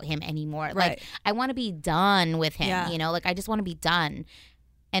dream about him anymore. Like, I want to be done with him, you know? Like, I just want to be done.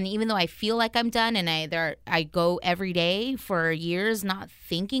 And even though I feel like I'm done, and I go every day for years not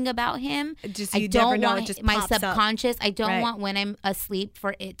thinking about him, I don't want my subconscious. I don't want when I'm asleep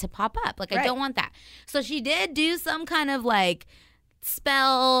for it to pop up. Like, I don't want that. So she did do some kind of like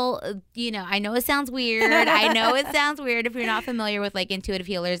spell. You know, I know it sounds weird. If you're not familiar with like intuitive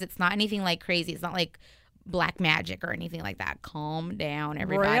healers. It's not anything like crazy. It's not like black magic or anything like that. Calm down,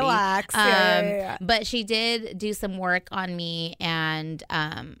 everybody. Relax. But she did do some work on me, and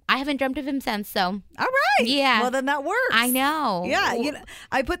I haven't dreamt of him since. So, all right. Yeah. Well, then that works. I know. Yeah. You know,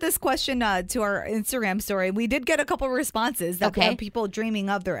 I put this question to our Instagram story. We did get a couple of responses that were people dreaming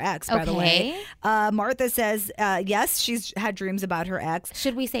of their ex, by the way. Martha says, yes, she's had dreams about her ex.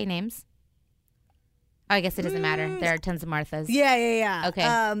 Should we say names? Oh, I guess it doesn't matter. There are tons of Marthas. Yeah.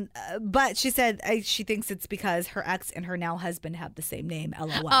 Okay. But she said she thinks it's because her ex and her now husband have the same name. LOL.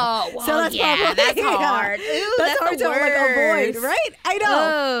 Oh, well, so that's that's hard. Ooh, that's hard to like avoid, right? I know.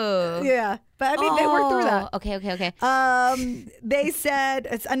 Oh. Yeah. But I mean, they worked through that. Okay. They said,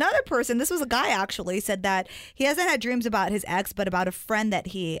 it's another person, this was a guy actually, said that he hasn't had dreams about his ex, but about a friend that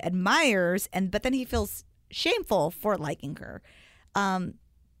he admires, but then he feels shameful for liking her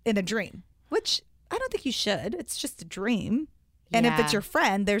in a dream, which I don't think you should. It's just a dream. And if it's your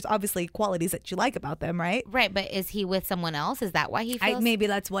friend, there's obviously qualities that you like about them, right? Right, but is he with someone else? Is that why he feels? Maybe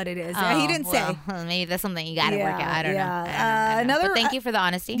that's what it is. He didn't say. Maybe that's something you got to work out. I don't know. But thank you for the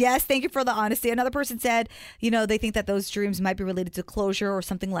honesty. Yes, thank you for the honesty. Another person said, they think that those dreams might be related to closure or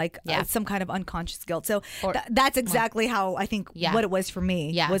something like some kind of unconscious guilt. So that's exactly how I think what it was for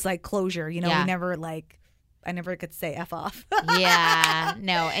me was like closure. We never I never could say F off. Yeah,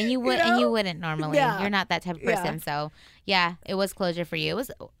 no, and you would, and you wouldn't normally. You're not that type of person. So yeah, it was closure for you. It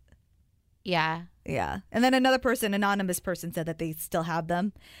was, yeah. And then another person, anonymous person, said that they still have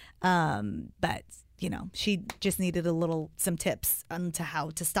them, but she just needed some tips on to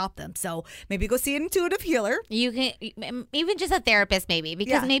how to stop them. So maybe go see an intuitive healer. You can even just a therapist, maybe,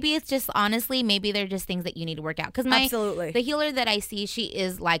 because maybe it's just honestly, maybe they're just things that you need to work out. Because the healer that I see, she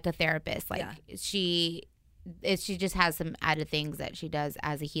is like a therapist. Like she just has some added things that she does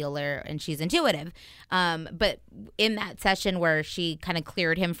as a healer, and she's intuitive. But in that session where she kind of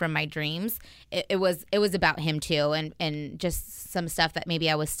cleared him from my dreams, it was about him too, and just some stuff that maybe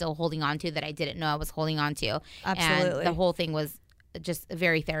I was still holding on to that I didn't know I was holding on to. Absolutely. And the whole thing was just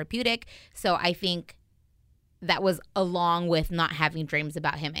very therapeutic. So I think that was along with not having dreams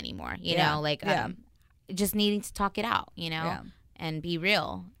about him anymore, just needing to talk it out, and be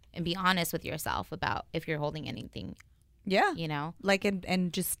real. And be honest with yourself about if you're holding anything. Yeah.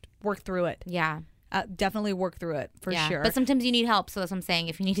 And just work through it. Yeah. Definitely work through it for sure. But sometimes you need help. So that's what I'm saying.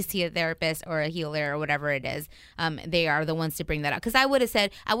 If you need to see a therapist or a healer or whatever it is, they are the ones to bring that up. Because I would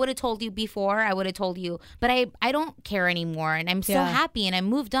have told you before. I would have told you, but I don't care anymore. And I'm so happy, and I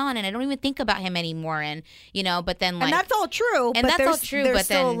moved on, and I don't even think about him anymore. And, but then and that's all true. And that's all true. There's but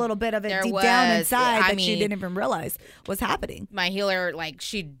still then a little bit of it deep down inside that she didn't even realize was happening. My healer,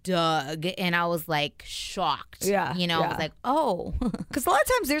 she dug, and I was shocked. Yeah. I was like, oh. Because a lot of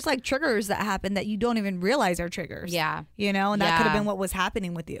times there's triggers that happen that you don't even realize are triggers. Yeah. And that could have been what was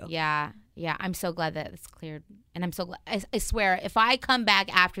happening with you. Yeah. Yeah. I'm so glad that it's cleared. And I'm so glad. I swear, if I come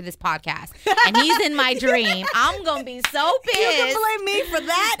back after this podcast and he's in my dream, I'm going to be so pissed. You can blame me for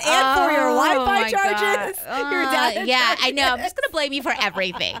that and for your Wi-Fi charges. Your data charges. I know. I'm just going to blame you for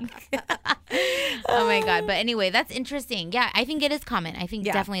everything. Oh my God. But anyway, that's interesting. Yeah, I think it is common. I think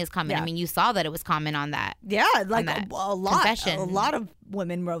definitely is common. I mean, you saw that it was common on that. Yeah, like a lot. confession. A lot of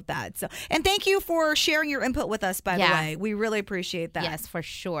women wrote that. So, and thank you for sharing your input with us, by the way. We really appreciate that. Yes, for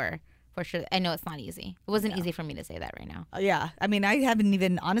sure. For sure. I know it's not easy. It wasn't easy for me to say that right now. Yeah. I mean, I haven't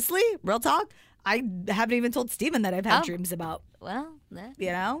even, honestly, real talk, I haven't even told Steven that I've had dreams about. Well,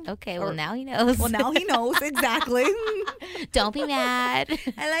 you know? Okay, well, now he knows. Well, now he knows. Exactly. Don't be mad.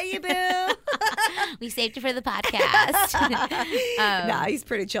 I love you, boo. We saved you for the podcast. Nah, he's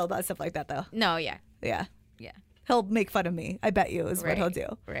pretty chill about stuff like that, though. No, yeah. Yeah. Yeah. He'll make fun of me, I bet you, is what he'll do.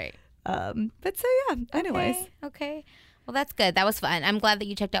 Right. But so, yeah, anyways. Okay. Well, that's good. That was fun. I'm glad that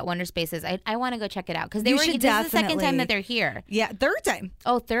you checked out Wonder Spaces. I want to go check it out because this is the second time that they're here. Yeah, third time.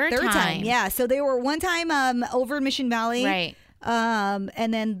 Oh, third time. Yeah. So they were one time over in Mission Valley. Right.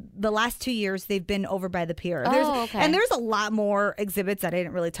 And then the last 2 years they've been over by the pier. Okay. And there's a lot more exhibits that I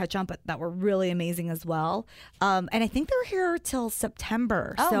didn't really touch on, but that were really amazing as well. And I think they're here till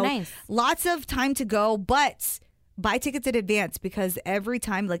September. Oh, so nice. Lots of time to go, but buy tickets in advance because every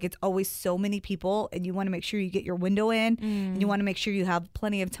time, like, it's always so many people and you want to make sure you get your window in and you want to make sure you have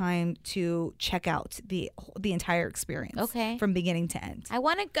plenty of time to check out the entire experience. Okay. From beginning to end. I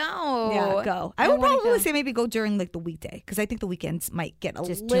want to go. Yeah, go. I would probably say maybe go during like the weekday because I think the weekends might get a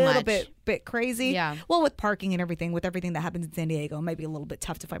Just too little much. bit crazy. Yeah. Well, with parking and everything, with everything that happens in San Diego, it might be a little bit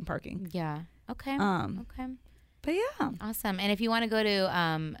tough to find parking. Yeah. Okay. Okay. But yeah. Awesome. And if you want to go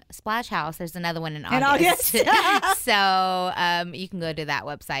to Splash House, there's another one in In August. August. So you can go to that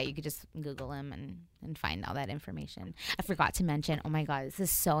website. You could just Google him and find all that information. I forgot to mention, oh my God, this is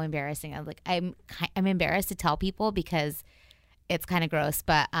so embarrassing. I'm embarrassed to tell people because it's kind of gross.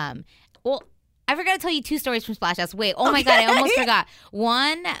 But well, I forgot to tell you 2 stories from Splash House. Wait, oh my God, I almost forgot.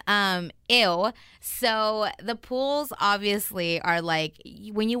 One, ew. So the pools obviously are like,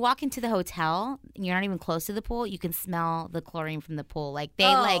 when you walk into the hotel, and you're not even close to the pool, you can smell the chlorine from the pool. Like they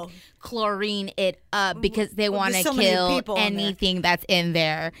like chlorine it up because they want to so many kill people in there. anything that's in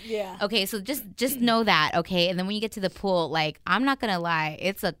there. Yeah. Okay, so just know that, okay? And then when you get to the pool, like, I'm not going to lie,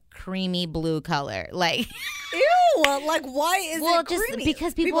 it's a creamy blue color. Like, Ew. Like, why is it just creamy?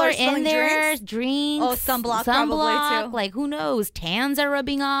 because people are in spilling there, drinks? drinks. Oh, sunblock probably, too. Like, who knows? Tans are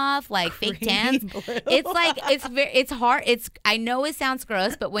rubbing off, like fake Creamy tans. blue. It's like it's hard. I know it sounds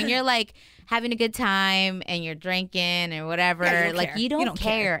gross, but when you're like having a good time and you're drinking or whatever, Yeah, you don't like care. you don't You don't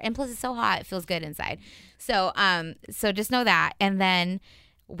care. And plus, it's so hot; it feels good inside. So just know that. And then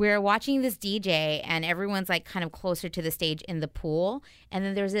we're watching this DJ, and everyone's like kind of closer to the stage in the pool. And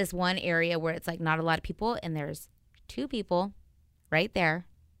then there's this one area where it's like not a lot of people, and there's 2 people right there.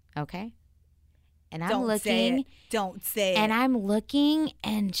 Okay. And I'm looking. Don't say it. And I'm looking,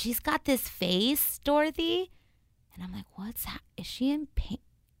 and she's got this face, Dorothy. And I'm like, what's that? Is she in pain?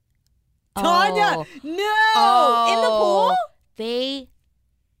 Tanya, no. In the pool? They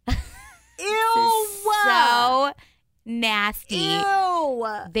Ew. so nasty. Ew.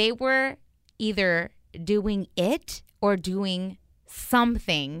 They were either doing it or doing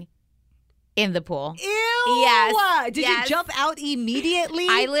something in the pool. Ew. Yes. Did Yes. you jump out immediately?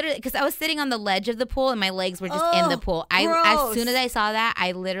 I literally, because I was sitting on the ledge of the pool and my legs were just in the pool. As gross. soon as I saw that,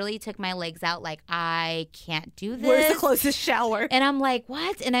 I literally took my legs out like, I can't do this. Where's the closest shower? And I'm like,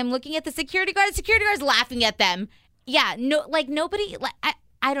 what? And I'm looking at the security guard. The security guard's laughing at them. Yeah, no, like nobody, like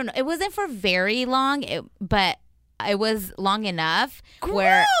I don't know. It wasn't for very long, but it was long enough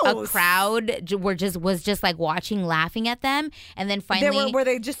where a Gross. crowd was just like watching, laughing at them, and then finally Were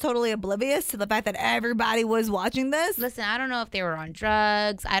they just totally oblivious to the fact that everybody was watching this? Listen, I don't know if they were on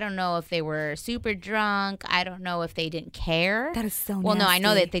drugs. I don't know if they were super drunk. I don't know if they didn't care. That is so Well, no, I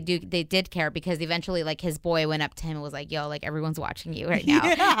know nasty. that they did care because eventually, like, his boy went up to him and was like, yo, like, everyone's watching you right now.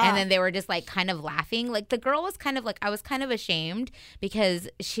 Yeah. And then they were just, like, kind of laughing. Like, the girl was kind of, like, I was kind of ashamed because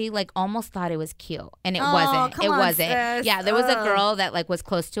she, like, almost thought it was cute. And it wasn't. come It on, wasn't. sis. Yeah, there was a girl that, like, was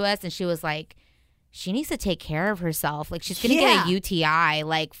close to us and she was like, she needs to take care of herself. Like, she's going to get a UTI,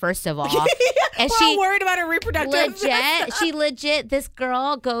 like, first of all. And We're all worried about her reproductive. this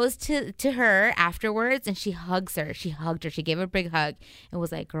girl goes to her afterwards and she hugs her. She hugged her. She gave her a big hug and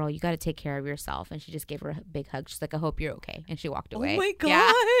was like, girl, you got to take care of yourself. And she just gave her a big hug. She's like, I hope you're okay. And she walked away. Oh my God.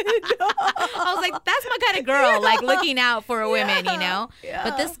 Yeah. I was like, that's my kind of girl, like looking out for women, you know? Yeah.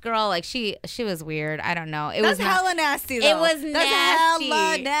 But this girl, like, she was weird. I don't know. It That's was not- hella nasty, though. It was That's nasty.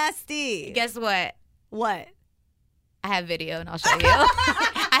 hella nasty. Guess what? What? I have video and I'll show you.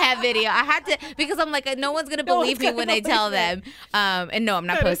 I have video. I had to because I'm like, no one's gonna believe me when I tell them. And no, I'm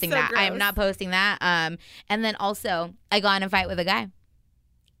not That is posting so that. I am gross. not posting that. And then also, I got in a fight with a guy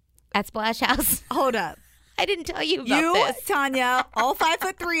at Splash House. Hold up. I didn't tell you about this. Tanya, all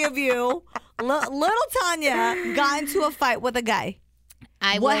 5'3" of you, little Tanya got into a fight with a guy.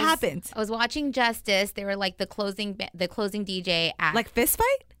 What happened? I was watching Justice. They were like the closing DJ at like fist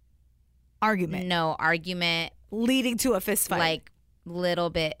fight? Argument. No, argument leading to a fist fight. Like little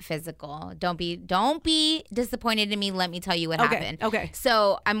bit physical. Don't be disappointed in me. Let me tell you what happened. Okay.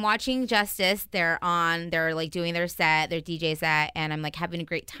 So I'm watching Justice. They're like doing their DJ set, and I'm like having a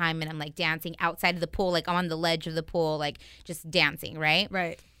great time, and I'm like dancing outside of the pool, like I'm on the ledge of the pool, like just dancing, right?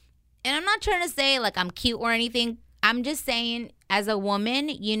 Right. And I'm not trying to say like I'm cute or anything. I'm just saying, as a woman,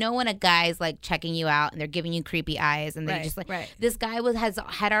 you know when a guy's like checking you out and they're giving you creepy eyes, and they're just like, this guy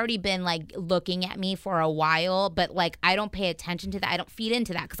had already been like looking at me for a while, but like I don't pay attention to that. I don't feed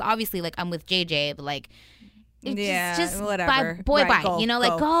into that because obviously like I'm with JJ, but like. Just whatever. Bye. Go, you know,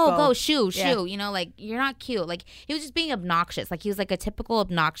 like go, shoo. You know, like you're not cute. Like he was just being obnoxious. Like he was like a typical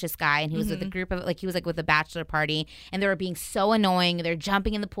obnoxious guy, and he was with a group of he was like with a bachelor party, and they were being so annoying. They're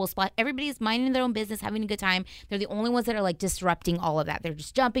jumping in the pool spot. Everybody's minding their own business, having a good time. They're the only ones that are like disrupting all of that. They're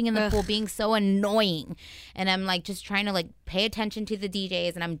just jumping in the pool, being so annoying. And I'm like just trying to like pay attention to the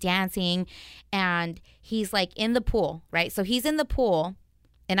DJs, and I'm dancing, and he's like in the pool, right? So he's in the pool.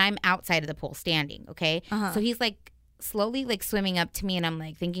 And I'm outside of the pool standing, okay? So he's like slowly like swimming up to me, and I'm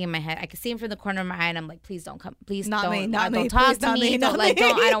like thinking in my head, I can see him from the corner of my eye, and I'm like, please don't come. Please don't talk to me.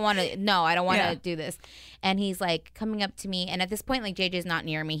 I don't want to do this. And he's like coming up to me, and at this point, like JJ's not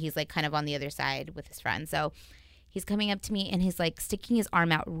near me. He's like kind of on the other side with his friend. So he's coming up to me, and he's like sticking his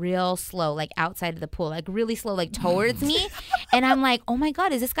arm out real slow, like outside of the pool, like really slow, like towards me. And I'm like, oh my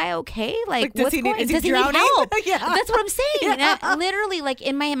God, is this guy okay? Like what's going on? Does he need help? Yeah. That's what I'm saying. And I, literally, like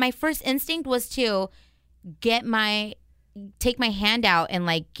in my first instinct was to take my hand out and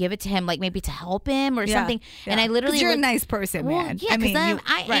like give it to him, like maybe to help him or something. Yeah. And I literally, you're a nice person, man. Yeah, because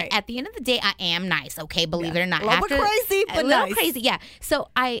at the end of the day, I am nice. Okay, believe it or not, a little crazy, but nice. Crazy, yeah. So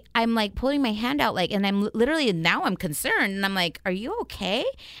I'm like pulling my hand out, like, and I'm literally now I'm concerned, and I'm like, "Are you okay?"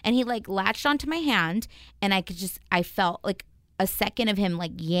 And he like latched onto my hand, and I felt like a second of him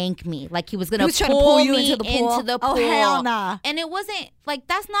like yank me, like he was gonna pull you into the pool. Oh hell nah! And it wasn't like,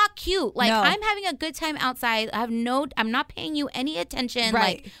 that's not cute. Like I'm having a good time outside. I'm not paying you any attention.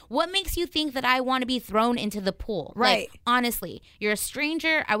 Right. Like what makes you think that I want to be thrown into the pool? Right. Like, honestly, you're a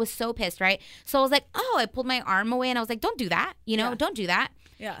stranger. I was so pissed. Right. So I was like, I pulled my arm away, and I was like, don't do that. Don't do that.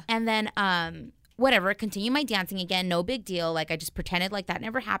 Yeah. And then whatever, continue my dancing again, no big deal. Like I just pretended like that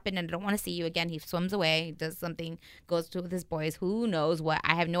never happened, and I don't want to see you again. He swims away, does something, goes to with his boys, who knows what,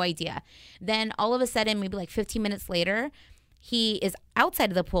 I have no idea. Then all of a sudden, maybe like 15 minutes later, he is outside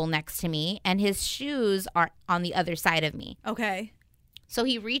of the pool next to me, and his shoes are on the other side of me. Okay. So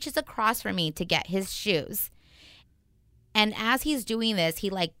he reaches across from me to get his shoes, and as he's doing this, he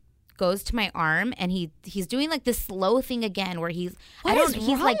like goes to my arm, and he's doing like this slow thing again where he's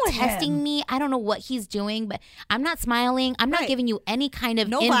like testing me. I don't know what he's doing, but I'm not smiling. I'm not giving you any kind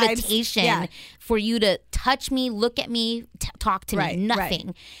of invitation for you to touch me, look at me, talk to me, nothing.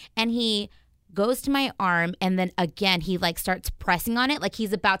 Right. And he goes to my arm, and then again he like starts pressing on it like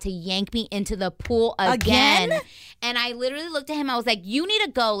he's about to yank me into the pool again. And I literally looked at him. I was like, you need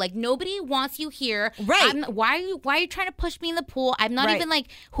to go. Like nobody wants you here. Right. Why are you trying to push me in the pool? I'm not even like,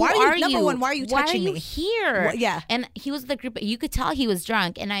 who are you? Number one, why are you touching me? Why are you here? Well, yeah. And he was with the group. You could tell he was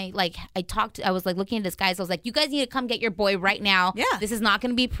drunk. And I was like looking at this guy. So I was like, you guys need to come get your boy right now. Yeah. This is not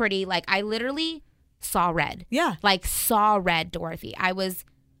going to be pretty. Like I literally saw red. Yeah. Like saw red, Dorothy.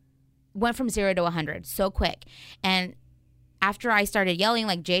 Went from 0 to 100 so quick. And after I started yelling,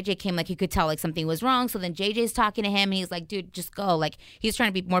 like JJ came, like you could tell like something was wrong. So then JJ's talking to him, and he's like, dude, just go. Like he's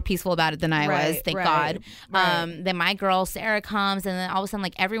trying to be more peaceful about it than I was, thank God. Then my girl Sarah comes, and then all of a sudden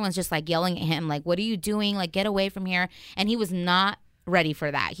like everyone's just like yelling at him, like, what are you doing? Like get away from here. And he was not ready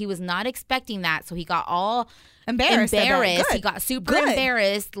for that. He was not expecting that. So he got all embarrassed. He got super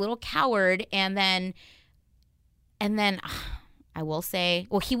embarrassed, little coward. And then I will say,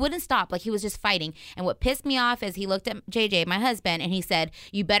 well, he wouldn't stop. Like, he was just fighting. And what pissed me off is he looked at JJ, my husband, and he said,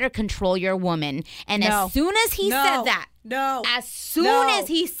 you better control your woman. And as soon as he said that,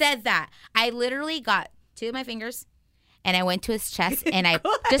 he said that, I literally got two of my fingers, and I went to his chest, and I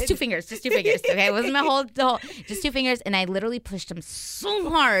just two fingers. Okay, it wasn't my whole just two fingers, and I literally pushed him so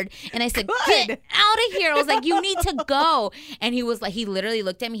hard, and I said, "Get out of here!" I was like, "You need to go." And he was like, he literally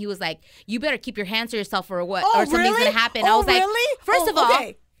looked at me. He was like, "You better keep your hands to yourself, or what? Or something's gonna happen." I was like,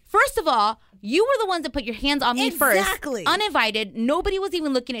 First of all, you were the ones that put your hands on me first, uninvited. Nobody was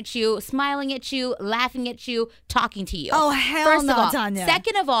even looking at you, smiling at you, laughing at you, talking to you. Oh hell no, Tanya.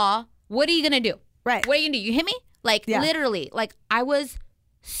 Second of all, what are you gonna do? Right? What are you gonna do? You hit me? Like literally, like I was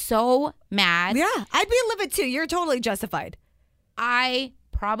so mad. Yeah, I'd be livid too. You're totally justified. I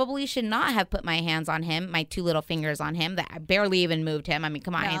probably should not have put my hands on him, my 2 little fingers on him. That I barely even moved him. I mean,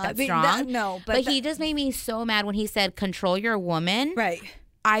 come on, ain't that strong? But he just made me so mad when he said, "Control your woman." Right.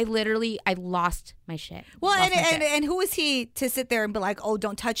 I lost my shit. Well, and who is he to sit there and be like, "Oh,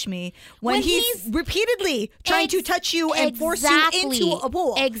 don't touch me," when he's repeatedly trying to touch you and force you into a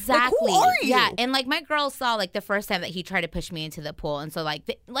pool? Exactly. Like, who are you? Yeah, and like my girl saw like the first time that he tried to push me into the pool, and so like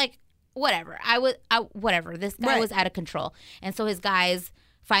whatever. Whatever. This guy was out of control, and so his guys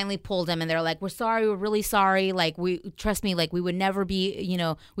finally pulled him, and they're like, "We're sorry. We're really sorry. Like, trust me. Like, we would never be,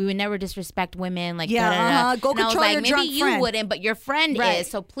 we would never disrespect women. Like, Go and control I was like, your maybe drunk you friend. wouldn't, but your friend is.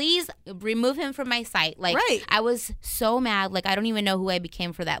 So please remove him from my sight." Like, I was so mad. Like, I don't even know who I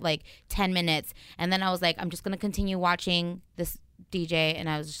became for that 10 minutes. And then I was like, I'm just gonna continue watching this DJ, and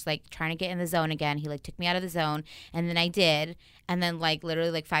I was just like trying to get in the zone again. He took me out of the zone, and then I did, and then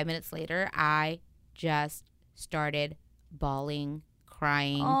literally 5 minutes later, I just started bawling,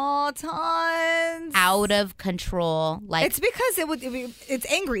 crying, tons, out of control. It's because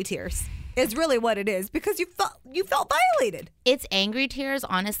it's angry tears. It's really what it is, because you felt violated. It's angry tears,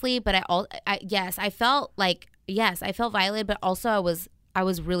 honestly, but I felt violated, but also I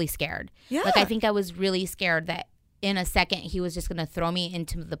was really scared. Yeah. I think I was really scared that in a second he was just gonna throw me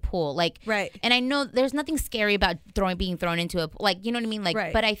into the pool. Right. And I know there's nothing scary about being thrown into a pool. You know what I mean?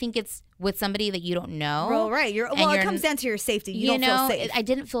 But I think it's with somebody that you don't know. Well, right. It comes down to your safety. You don't feel safe. I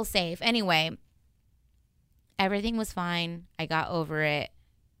didn't feel safe. Anyway, everything was fine. I got over it.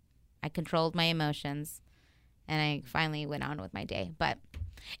 I controlled my emotions, and I finally went on with my day. But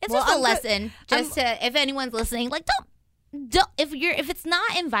it's just a lesson. If anyone's listening, don't if it's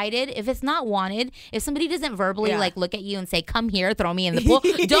not invited, if it's not wanted, if somebody doesn't verbally look at you and say, "Come here, throw me in the pool,"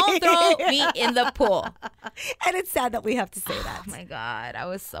 don't throw me in the pool. And it's sad that we have to say that. Oh my God, I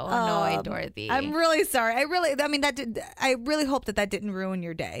was so annoyed, Dorothy. I'm really sorry. I really hope that didn't ruin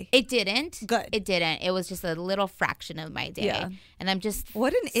your day. It didn't. Good. It didn't. It was just a little fraction of my day. Yeah. And I'm just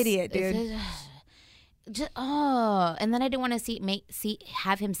what an idiot, dude. And then I didn't want to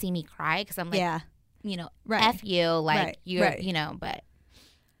have him see me cry, because I'm like, F you, but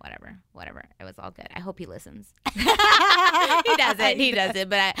whatever. It was all good. I hope he listens. He doesn't,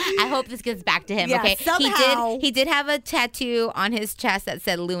 but I hope this gets back to him. Yeah, okay. Somehow. He did have a tattoo on his chest that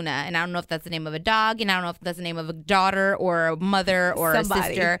said Luna, and I don't know if that's the name of a dog, and I don't know if that's the name of a daughter or a mother or a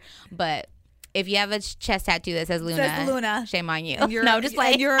sister, but if you have a chest tattoo that says Luna, shame on you. And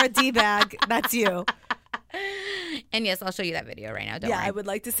you're a D-bag. That's you. And yes, I'll show you that video right now. Don't worry. I would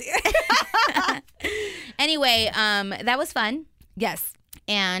like to see it. Anyway, that was fun. Yes.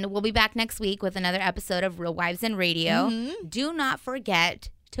 And we'll be back next week with another episode of Real Wives in Radio. Mm-hmm. Do not forget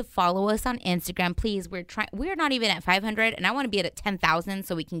to follow us on Instagram, please. We're not even at 500, and I want to be at 10,000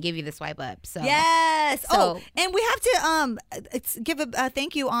 so we can give you the swipe up. So yes. And we have to give a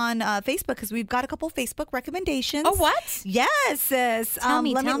thank you on Facebook, because we've got a couple Facebook recommendations. Oh, what? Yes, sis. Let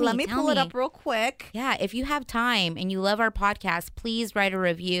me pull it up real quick. Yeah, if you have time and you love our podcast, please write a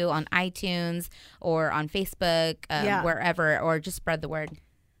review on iTunes or on Facebook, wherever, or just spread the word.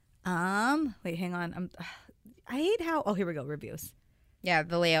 Wait, hang on. I hate how. Oh, here we go. Reviews. Yeah,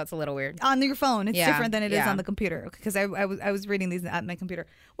 the layout's a little weird. On your phone, it's different than it is on the computer. Because I was reading these at my computer.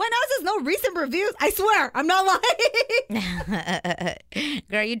 Well, now it says no recent reviews. I swear, I'm not lying.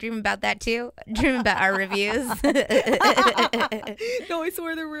 Girl, you dream about that too? Dream about our reviews? No, I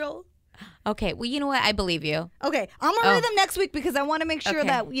swear they're real. Okay, well, you know what? I believe you. Okay, I'm going to read them next week, because I want to make sure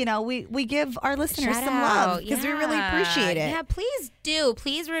that, we give our listeners some love, because we really appreciate it. Yeah, please do.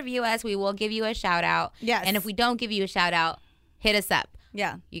 Please review us. We will give you a shout out. Yes. And if we don't give you a shout out, hit us up.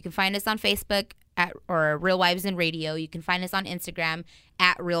 Yeah. You can find us on Facebook or Real Wives in Radio. You can find us on Instagram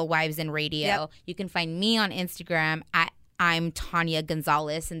at Real Wives in Radio. Yep. You can find me on Instagram at I'm Tanya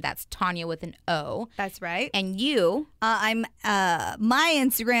Gonzalez, and that's Tanya with an O. That's right. And you? I'm my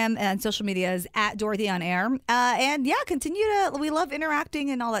Instagram and social media is at Dorothy on Air. And we love interacting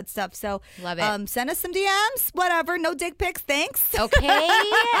and all that stuff. So love it. Send us some DMs, whatever. No dick pics, thanks. Okay.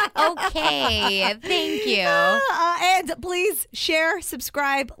 Thank you. And please share,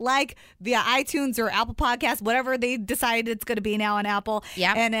 subscribe, like via iTunes or Apple Podcasts, whatever they decide it's going to be now on Apple.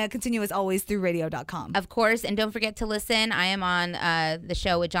 Yeah. And continue as always through radio.com. Of course. And don't forget to listen. I am on the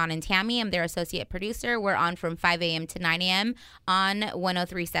show with John and Tammy. I'm their associate producer. We're on from 5 a.m. to 9 a.m. on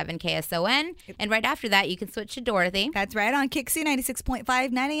 103.7 KSON. And right after that, you can switch to Dorothy. That's right, on Kixie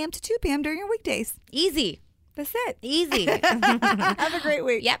 96.5, 9 a.m. to 2 p.m. during your weekdays. Easy. That's it. Easy. Have a great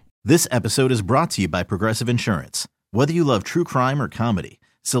week. Yep. This episode is brought to you by Progressive Insurance. Whether you love true crime or comedy,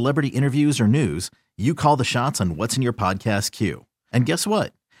 celebrity interviews or news, you call the shots on what's in your podcast queue. And guess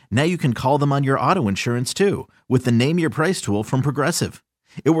what? Now you can call them on your auto insurance too with the Name Your Price tool from Progressive.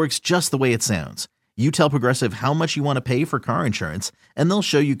 It works just the way it sounds. You tell Progressive how much you want to pay for car insurance, and they'll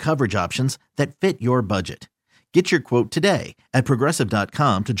show you coverage options that fit your budget. Get your quote today at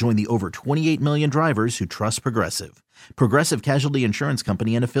Progressive.com to join the over 28 million drivers who trust Progressive. Progressive Casualty Insurance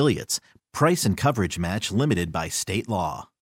Company and Affiliates. Price and coverage match limited by state law.